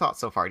are my thoughts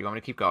so far. Do you want me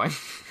to keep going?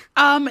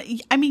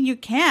 I mean, you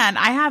can.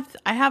 I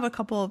have a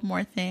couple of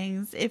more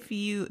things.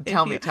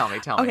 Tell me.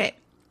 Okay.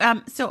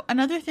 So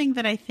another thing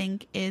that I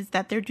think is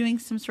that they're doing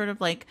some sort of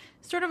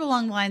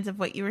along the lines of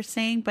what you were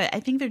saying, but I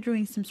think they're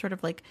doing some sort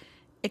of like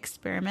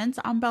experiments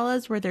on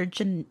Bellas where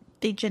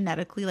they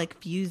genetically like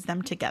fuse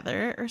them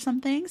together or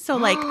something. So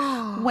like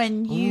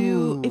when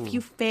if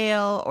you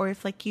fail, or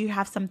if like you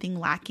have something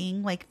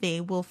lacking, like they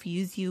will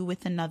fuse you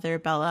with another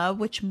Bella,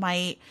 which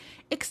might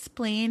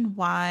explain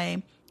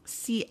why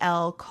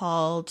CL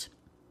called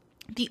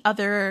the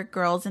other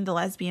girls in the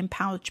lesbian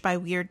pouch by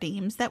weird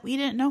names that we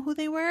didn't know who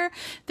they were.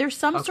 There's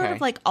some sort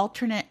of like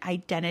alternate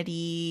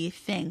identity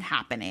thing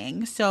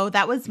happening. So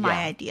that was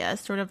my idea,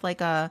 sort of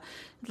like a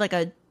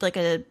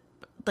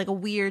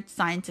weird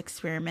science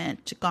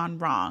experiment gone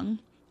wrong,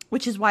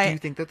 which is why. Do you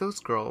think that those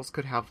girls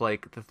could have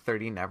like the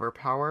 30 never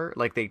power?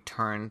 Like they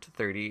turned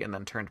 30 and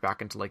then turned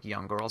back into like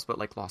young girls, but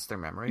like lost their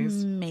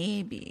memories?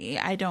 Maybe.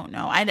 I don't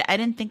know. I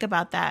didn't think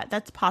about that.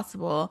 That's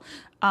possible.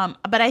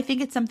 But I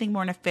think it's something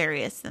more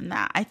nefarious than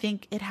that. I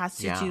think it has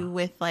to do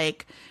with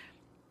like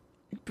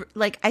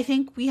I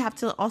think we have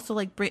to also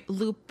like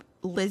loop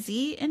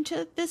Lizzie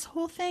into this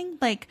whole thing.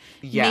 Like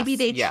maybe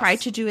they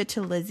tried to do it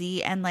to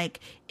Lizzie and like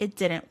it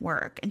didn't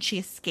work and she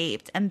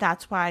escaped, and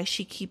that's why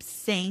she keeps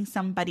saying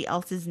somebody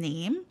else's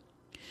name,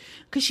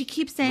 because she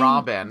keeps saying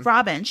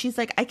Robin. She's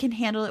like, I can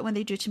handle it when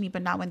they do it to me,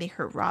 but not when they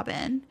hurt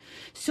Robin.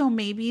 So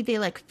maybe they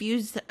like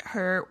fused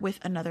her with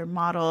another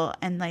model,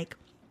 and like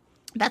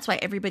that's why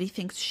everybody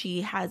thinks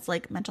she has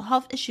like mental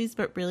health issues,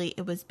 but really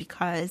it was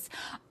because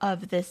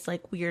of this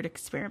like weird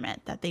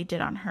experiment that they did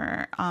on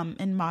her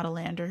in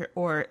Modelland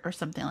or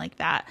something like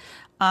that.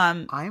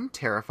 I'm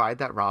terrified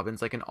that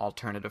Robin's like an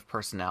alternative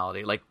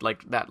personality, like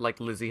that like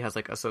Lizzie has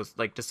like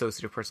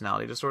dissociative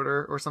personality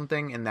disorder or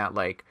something, and that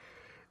like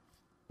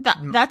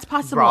that's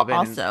possible Robin,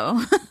 also.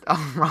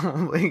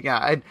 Probably,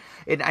 yeah.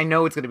 I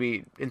know it's going to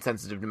be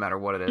insensitive no matter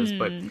what it is,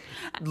 but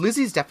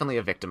Lizzie's definitely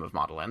a victim of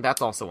Modelland.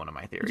 That's also one of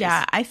my theories.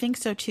 Yeah, I think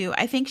so too.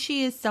 I think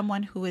she is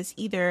someone who is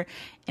either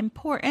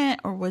important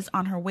or was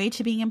on her way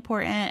to being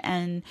important,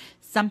 and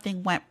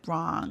something went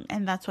wrong,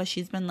 and that's why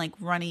she's been like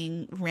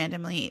running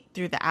randomly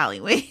through the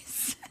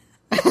alleyways.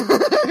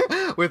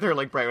 With her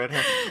like bright red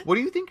hair. What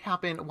do you think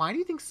happened? Why do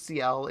you think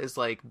CL is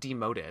like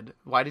demoted?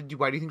 Why do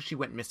you think she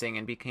went missing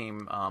and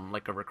became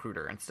like a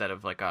recruiter instead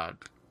of like a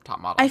top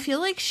model. I feel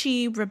like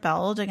she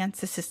rebelled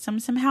against the system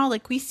somehow.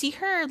 Like we see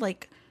her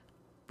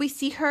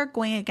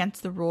going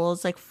against the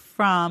rules like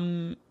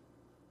from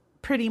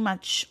pretty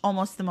much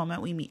almost the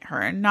moment we meet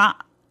her.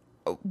 Not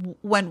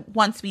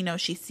once we know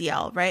she's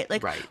CL, right?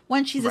 Like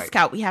when she's a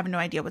scout, we have no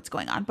idea what's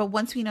going on. But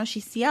once we know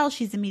she's CL,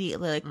 she's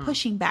immediately like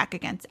pushing back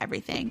against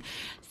everything.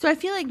 So I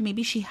feel like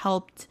maybe she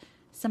helped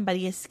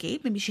somebody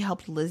escape. Maybe she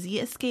helped Lizzie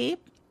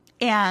escape.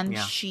 And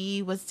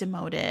she was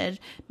demoted.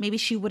 Maybe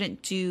she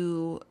wouldn't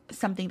do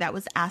something that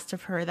was asked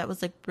of her that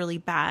was like really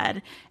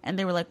bad. And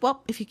they were like,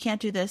 well, if you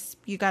can't do this,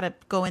 you got to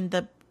go in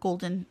the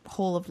golden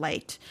hole of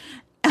light.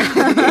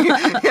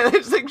 Yeah, they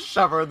just like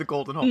shove her in the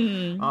golden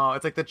hole. Oh,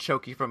 it's like the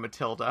Chokey from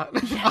Matilda.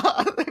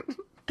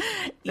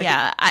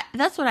 Yeah,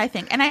 that's what I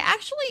think. And I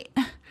actually,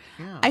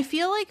 I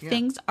feel like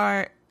things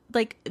are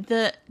like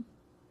the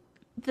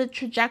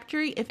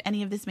trajectory, if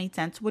any of this made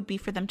sense, would be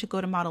for them to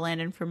go to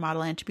Modelland and for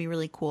Modelland to be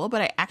really cool.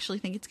 But I actually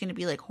think it's going to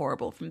be like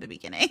horrible from the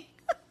beginning.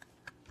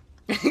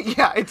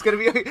 Yeah, it's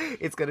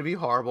gonna be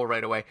horrible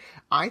right away.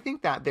 I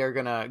think that they're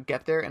gonna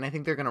get there, and I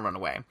think they're gonna run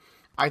away.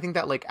 I think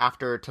that like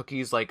after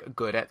Tookie's like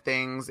good at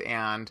things,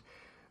 and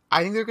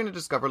I think they're gonna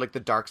discover like the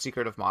dark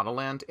secret of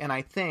Modelland. And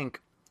I think,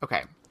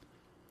 okay,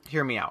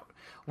 hear me out.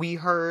 We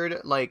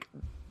heard like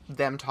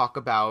them talk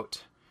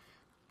about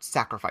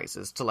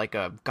sacrifices to like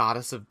a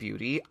goddess of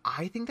beauty.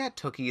 I think that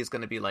Tookie is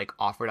going to be like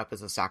offered up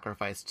as a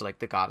sacrifice to like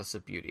the goddess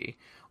of beauty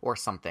or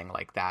something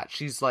like that.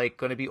 She's like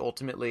going to be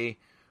ultimately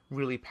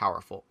really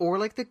powerful, or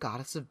like the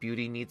goddess of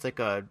beauty needs like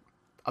a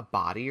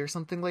body or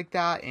something like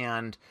that,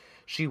 and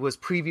she was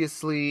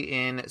previously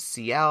in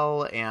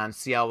CL, and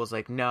CL was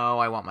like, no,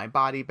 I want my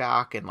body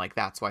back, and like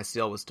that's why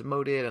CL was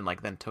demoted, and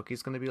like then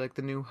Tookie's going to be like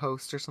the new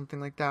host or something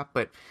like that.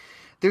 But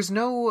there's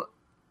no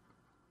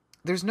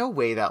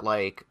way that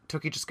like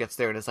Tookie just gets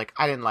there and is like,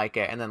 I didn't like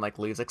it, and then like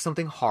leaves. Like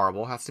something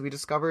horrible has to be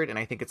discovered, and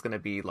I think it's going to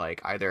be like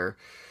either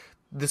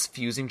this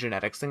fusing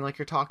genetics thing like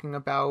you're talking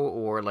about,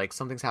 or like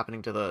something's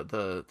happening to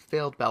the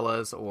failed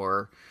Bellas,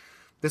 or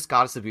this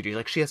goddess of beauty,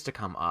 like she has to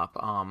come up.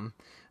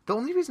 The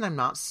only reason I'm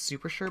not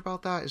super sure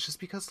about that is just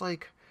because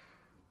like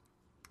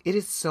it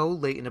is so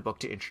late in a book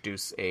to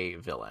introduce a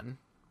villain.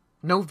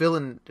 No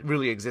villain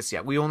really exists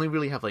yet. We only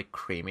really have like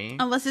Creamy,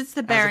 unless it's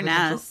the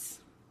Baroness.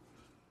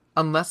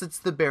 Unless it's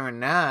the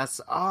Baroness.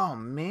 Oh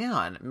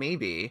man,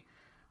 maybe.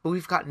 But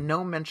we've got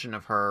no mention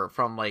of her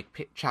from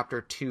like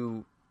chapter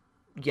 2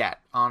 yet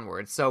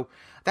onwards. So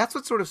that's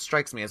what sort of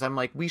strikes me, is I'm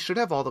like, we should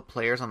have all the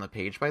players on the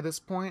page by this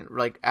point,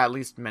 like at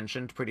least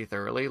mentioned pretty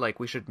thoroughly. Like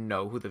we should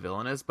know who the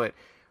villain is, but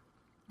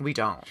we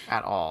don't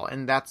at all.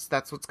 And that's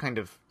what's kind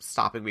of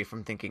stopping me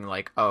from thinking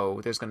like,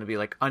 oh, there's going to be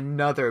like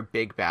another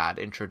big bad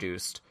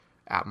introduced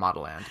at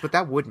Modelland. But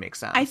that would make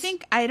sense.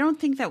 I don't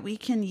think that we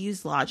can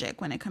use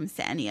logic when it comes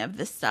to any of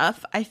this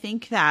stuff. I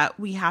think that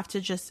we have to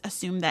just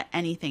assume that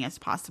anything is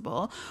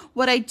possible.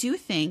 What I do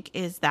think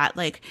is that,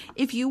 like,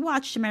 if you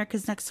watched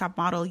America's Next Top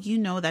Model, you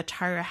know that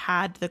Tyra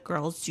had the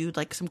girls do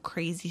like some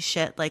crazy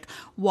shit, like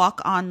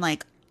walk on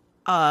like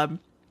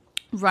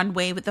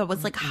runway that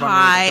was like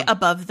high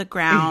above the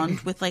ground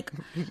with like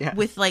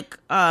with like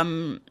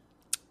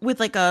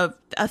a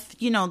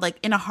you know, like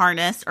in a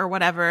harness or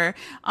whatever.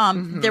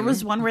 There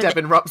was one where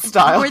Devin Rupp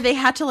style, where they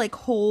had to like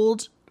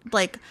hold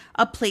like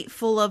a plate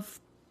full of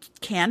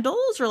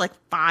candles or like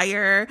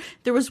fire.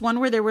 There was one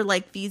where there were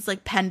like these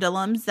like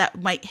pendulums that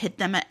might hit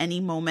them at any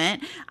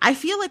moment. I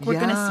feel like we're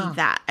gonna see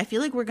that. I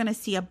feel like we're gonna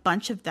see a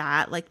bunch of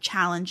that, like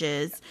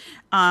challenges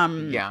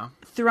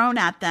thrown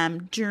at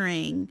them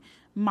during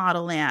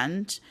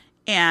Modelland,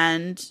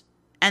 and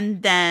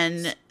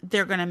then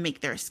they're going to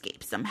make their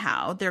escape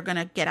somehow. They're going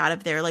to get out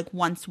of there like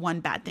once one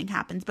bad thing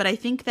happens. But I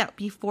think that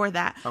before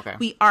that,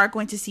 we are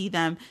going to see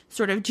them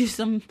sort of do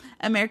some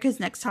America's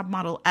Next Top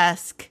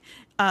Model-esque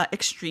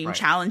extreme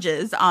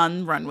challenges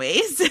on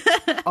runways.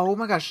 Oh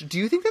my gosh. Do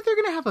you think that they're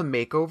going to have a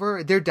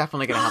makeover? They're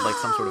definitely going to have like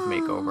some sort of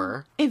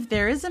makeover. If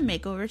there is a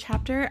makeover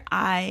chapter,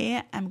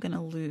 I am going to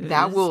lose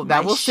That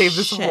will save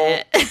this whole...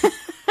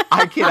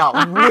 I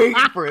cannot wait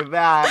for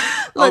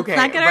that. Let's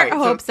not get our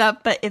hopes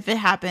up, but if it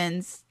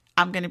happens,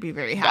 I'm going to be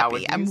very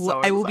happy.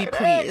 I will be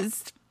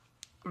pleased.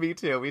 Me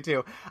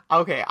too.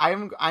 Okay,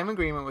 I'm in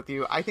agreement with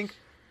you. I think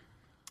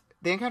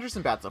they encounter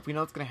some bad stuff. We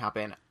know it's going to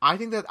happen. I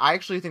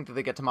actually think that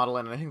they get to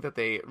Modelland, and I think that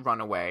they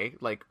run away.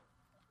 Like,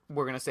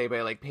 we're going to say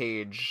by like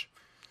page...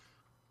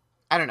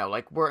 I don't know,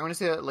 like, I'm going to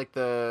say like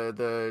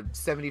the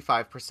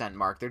 75%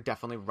 mark, they're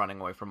definitely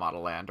running away from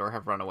Modelland, or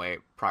have run away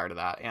prior to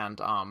that. And,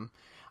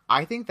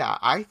 I think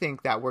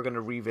that we're going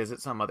to revisit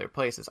some other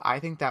places. I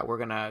think that we're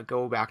going to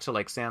go back to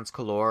like Sans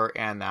Color,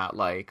 and that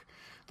like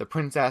the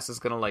princess is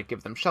going to like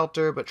give them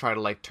shelter but try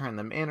to like turn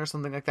them in or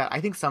something like that. I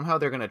think somehow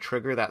they're going to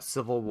trigger that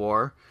civil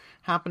war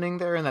happening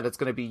there, and that it's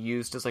going to be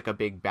used as like a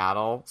big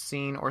battle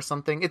scene or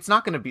something. It's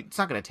not going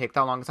to take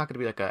that long. It's not going to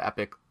be like an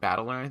epic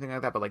battle or anything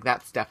like that, but like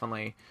that's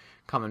definitely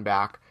coming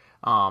back.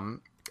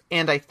 And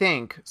I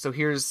think, so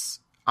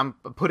I'm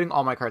putting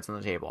all my cards on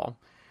the table.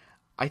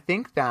 I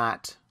think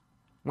that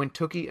when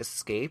Tookie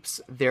escapes,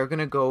 they're going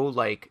to go,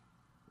 like,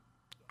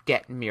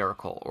 get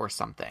Miracle or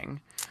something.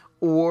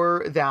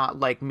 or that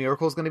like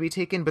Miracle's going to be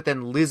taken, but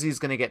then Lizzie's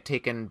going to get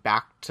taken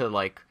back to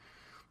like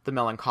the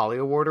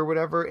Melancholia Ward or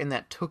whatever, and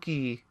that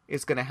Tookie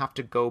is going to have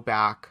to go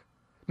back.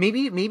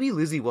 Maybe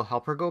Lizzie will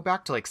help her go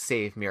back to like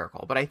save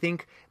Miracle, but I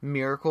think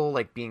Miracle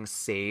like being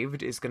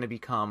saved is going to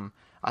become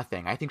a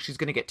thing. I think she's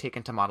going to get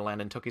taken to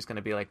Modelland, and Tookie's going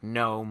to be like,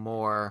 no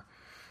more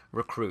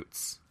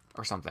recruits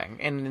or something.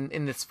 And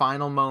in this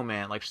final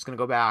moment, like she's going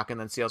to go back, and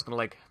then CL's going to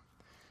like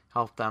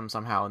help them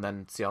somehow, and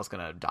then CL's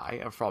going to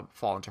die or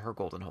fall into her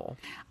golden hole.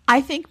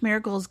 I think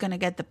Miracle's going to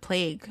get the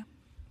plague.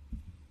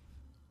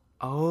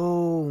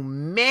 Oh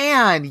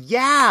man,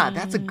 yeah,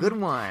 that's a good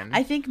one.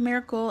 I think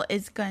Miracle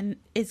is going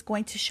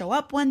to show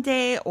up one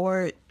day,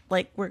 or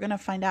like we're going to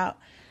find out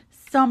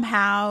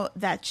somehow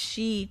that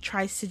she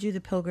tries to do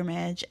the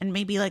pilgrimage, and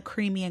maybe like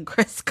Creamy and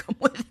Chris come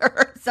with her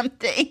or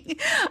something.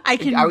 I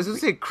was going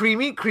to say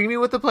Creamy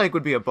with the plague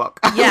would be a book.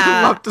 Yeah,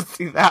 I would love to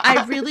see that.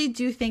 I really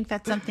do think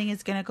that something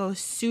is going to go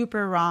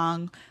super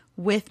wrong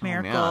with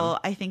Miracle. Oh,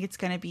 I think it's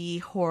going to be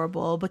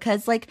horrible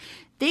because like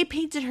they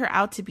painted her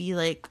out to be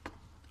like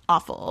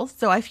awful.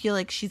 So I feel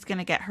like she's going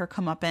to get her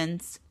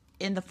comeuppance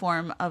in the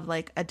form of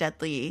like the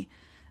deadly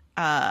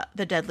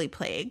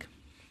plague.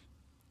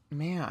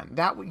 Man,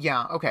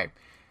 okay.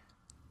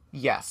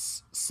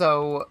 Yes.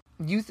 So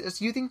you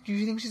think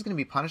she's going to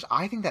be punished?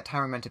 I think that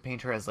Tyra meant to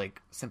paint her as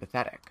like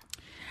sympathetic.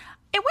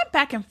 It went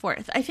back and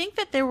forth. I think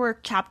that there were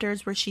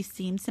chapters where she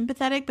seemed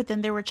sympathetic, but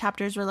then there were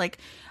chapters where, like,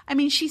 I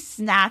mean, she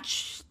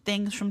snatched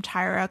things from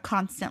Tyra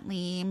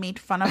constantly, made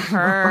fun of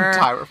her.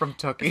 From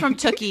Tookie. From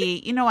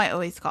Tookie. You know, I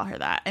always call her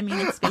that. I mean,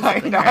 it's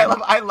basically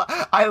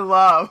I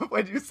love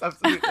when you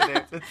substitute the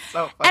names. It's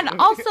so funny. And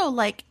also,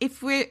 like,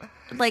 if we're,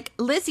 like,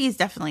 Lizzie is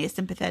definitely a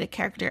sympathetic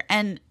character,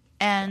 and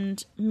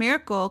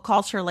Miracle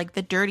calls her, like,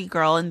 the dirty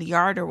girl in the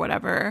yard or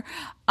whatever.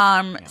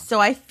 So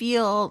I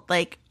feel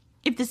like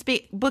if this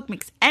book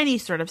makes any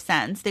sort of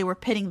sense, they were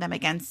pitting them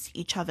against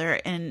each other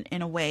in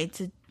a way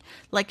to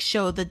like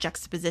show the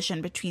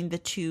juxtaposition between the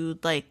two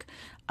like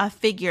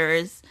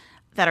figures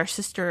that are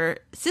sister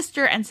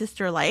and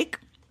sister like.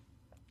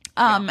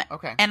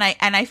 Okay. And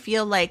I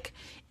feel like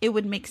it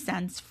would make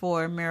sense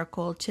for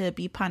Miracle to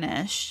be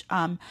punished.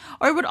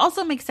 Or it would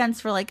also make sense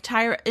for like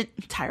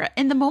Tyra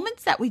in the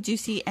moments that we do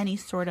see any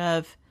sort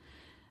of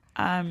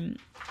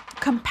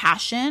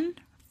compassion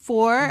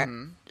for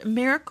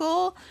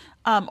Miracle.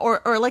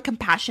 Or like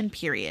compassion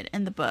period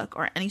in the book,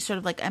 or any sort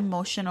of like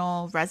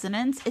emotional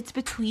resonance, it's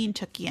between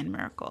Tookie and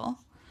Miracle.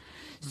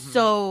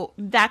 So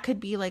that could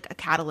be like a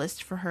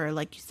catalyst for her,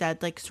 like you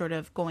said, like sort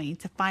of going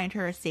to find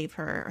her, save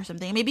her, or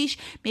something. Maybe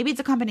it's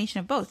a combination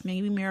of both.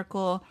 Maybe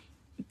Miracle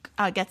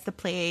gets the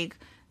plague,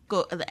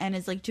 and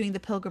is like doing the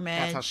pilgrimage.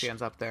 That's how she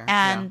ends up there.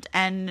 And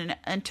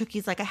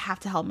Tookie's like, I have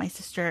to help my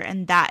sister,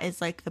 and that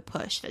is like the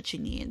push that she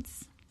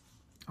needs.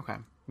 Okay,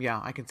 yeah,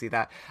 I can see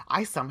that.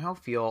 I somehow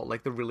feel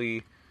like the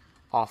really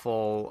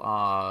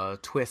awful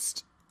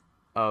twist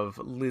of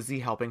Lizzie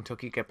helping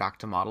Tookie get back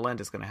to Modelland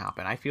is going to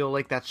happen. I feel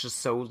like that's just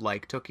so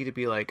like Tookie to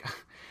be like,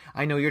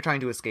 I know you're trying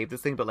to escape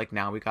this thing, but like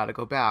now we got to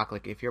go back.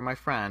 Like if you're my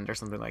friend or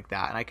something like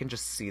that. And I can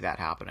just see that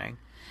happening.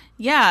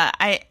 Yeah,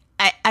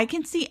 I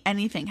can see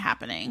anything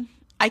happening.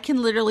 I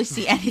can literally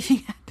see anything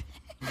happening.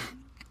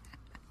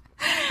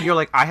 You're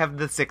like, I have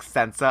the sixth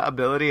sense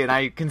ability and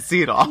I can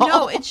see it all.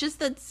 No, it's just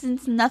that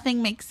since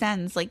nothing makes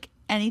sense, like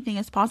anything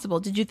is possible.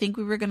 Did you think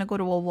we were going to go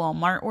to a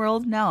Walmart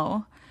world?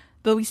 No,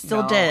 but we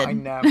still did.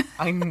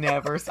 I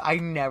never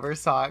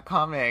saw it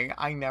coming.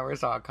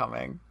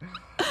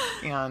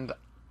 And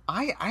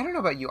I don't know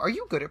about you. Are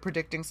you good at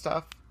predicting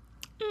stuff?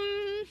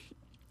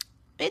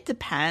 It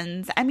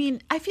depends. I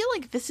mean, I feel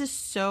like this is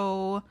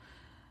so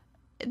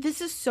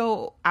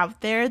out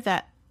there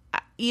that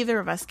either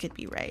of us could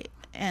be right,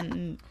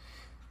 and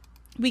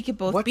we could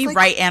both be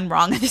right and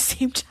wrong at the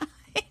same time.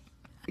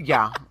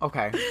 Yeah.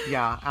 Okay.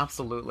 Yeah,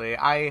 absolutely.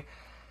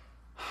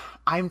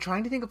 I'm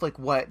trying to think of like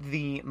what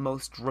the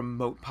most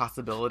remote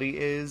possibility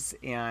is,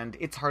 and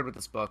it's hard with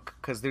this book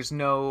because there's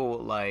no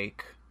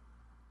like,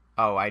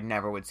 oh, I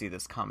never would see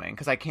this coming,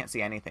 because I can't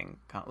see anything.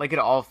 Like it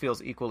all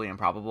feels equally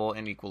improbable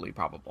and equally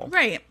probable.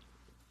 Right.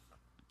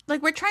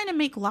 Like we're trying to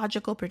make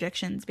logical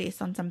predictions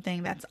based on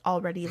something that's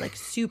already like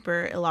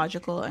super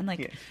illogical and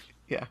like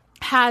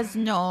has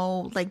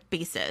no like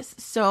basis.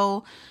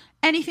 So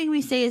anything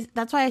we say is,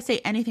 that's why I say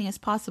anything is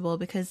possible,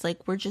 because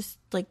like we're just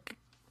like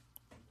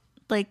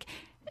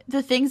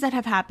the things that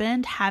have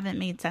happened haven't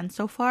made sense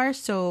so far.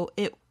 So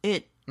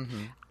the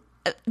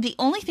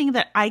only thing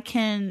that I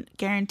can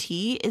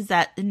guarantee is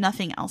that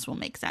nothing else will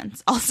make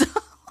sense. Also,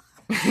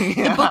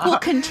 the book will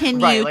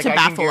continue to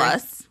baffle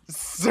us.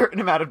 Certain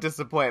amount of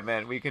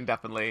disappointment we can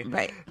definitely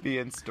be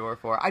in store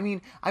for. I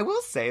mean, I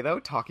will say though,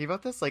 talking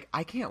about this, like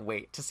I can't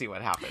wait to see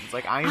what happens.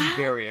 Like I am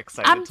very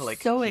excited to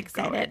like so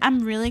excited. Going. I'm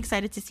really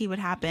excited to see what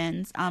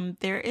happens.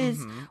 There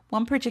is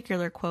one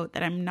particular quote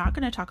that I'm not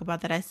going to talk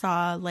about that I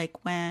saw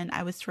like when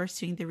I was first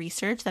doing the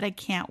research that I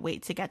can't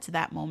wait to get to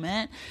that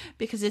moment,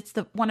 because it's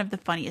one of the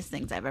funniest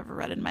things I've ever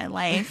read in my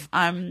life.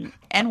 And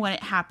when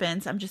it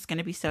happens, I'm just going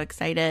to be so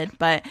excited.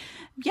 But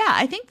yeah,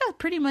 I think that's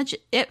pretty much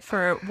it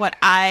for what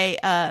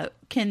I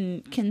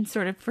can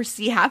sort of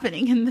foresee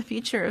happening in the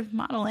future of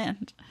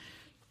Modelland.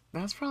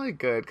 That's probably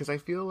good, because I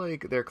feel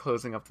like they're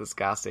closing up this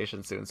gas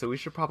station soon, so we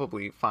should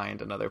probably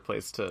find another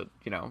place to,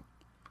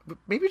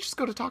 maybe just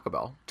go to Taco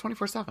Bell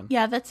 24/7.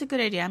 Yeah, that's a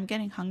good idea. I'm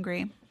getting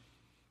hungry.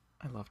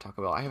 I love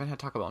Taco Bell. I haven't had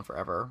Taco Bell in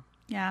forever.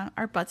 Yeah,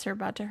 our butts are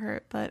about to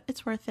hurt, but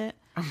it's worth it.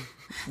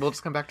 We'll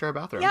just come back to our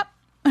bathroom. Yep.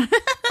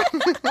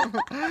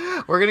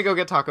 We're gonna go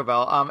get Taco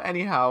Bell.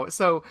 Anyhow,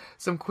 so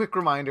some quick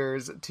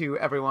reminders to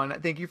everyone.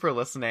 Thank you for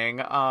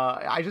listening.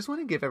 I just want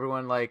to give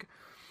everyone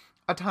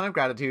a ton of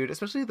gratitude,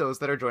 especially those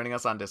that are joining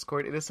us on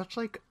Discord. It is such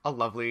a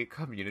lovely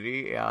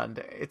community, and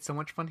it's so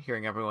much fun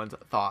hearing everyone's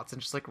thoughts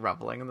and just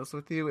reveling in this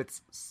with you.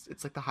 It's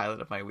the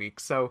highlight of my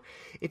week. So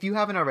if you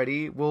haven't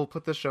already, we'll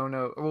put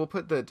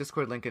the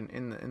Discord link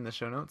in the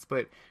show notes,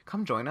 but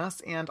come join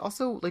us, and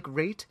also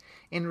rate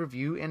and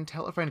review and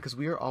tell a friend, because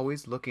we are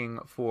always looking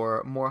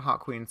for more hot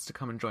queens to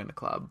come and join the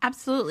club.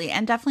 Absolutely.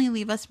 And definitely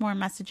leave us more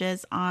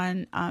messages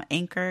on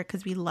Anchor,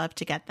 because we love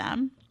to get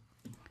them.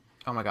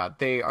 Oh my god,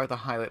 they are the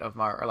highlight of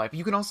our life.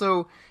 You can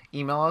also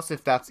email us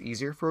if that's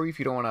easier for you. If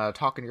you don't want to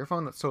talk on your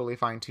phone, that's totally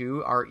fine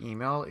too. Our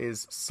email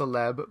is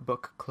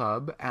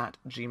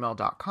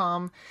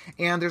celebbookclub@gmail.com.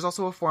 And there's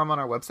also a form on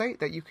our website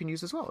that you can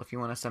use as well if you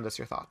want to send us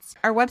your thoughts.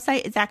 Our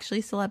website is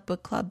actually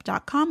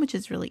celebbookclub.com, which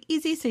is really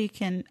easy. So you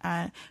can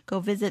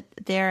go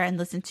visit there and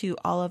listen to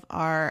all of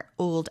our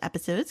old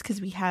episodes, because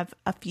we have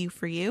a few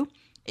for you.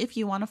 If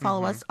you want to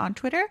follow us on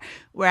Twitter,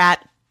 we're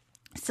at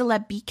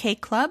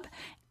CelebBK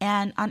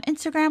and on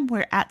Instagram,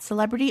 we're at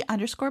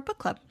celebrity_book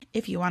club.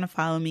 If you want to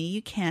follow me,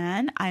 you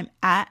can. I'm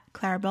at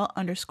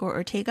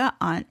Clarabelle_Ortega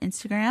on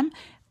Instagram,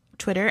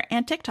 Twitter,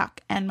 and TikTok.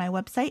 And my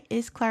website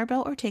is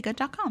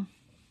clarabelleortega.com.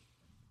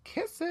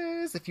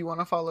 Kisses! If you want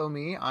to follow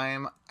me,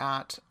 I'm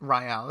at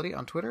Ryality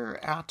on Twitter,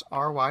 at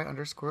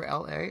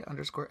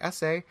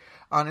RY_LA_SA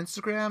on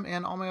Instagram,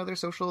 and all my other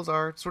socials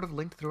are sort of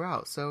linked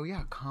throughout. So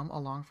yeah, come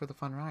along for the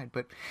fun ride.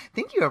 But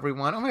thank you,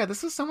 everyone. Oh my god,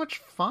 this was so much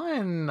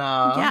fun.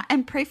 Yeah,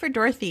 and pray for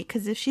Dorothy,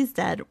 because if she's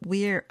dead,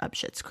 we're up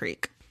Schitt's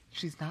Creek.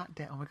 She's not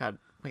dead. Oh my god.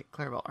 Wait,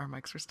 Clarabelle, our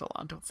mics are still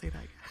on. Don't say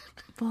that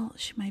yet. Well,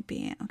 she might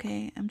be.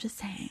 Okay, I'm just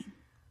saying.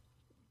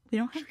 We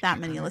don't have that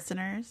many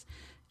listeners.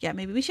 Yeah,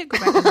 maybe we should go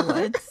back in the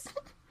woods.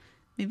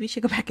 Maybe we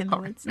should go back in the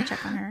woods and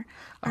check on her.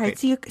 All right,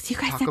 see you guys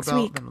Taco next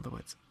Bell, week. Middle of the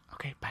woods.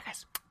 Okay, bye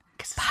guys.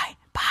 Kisses. Bye.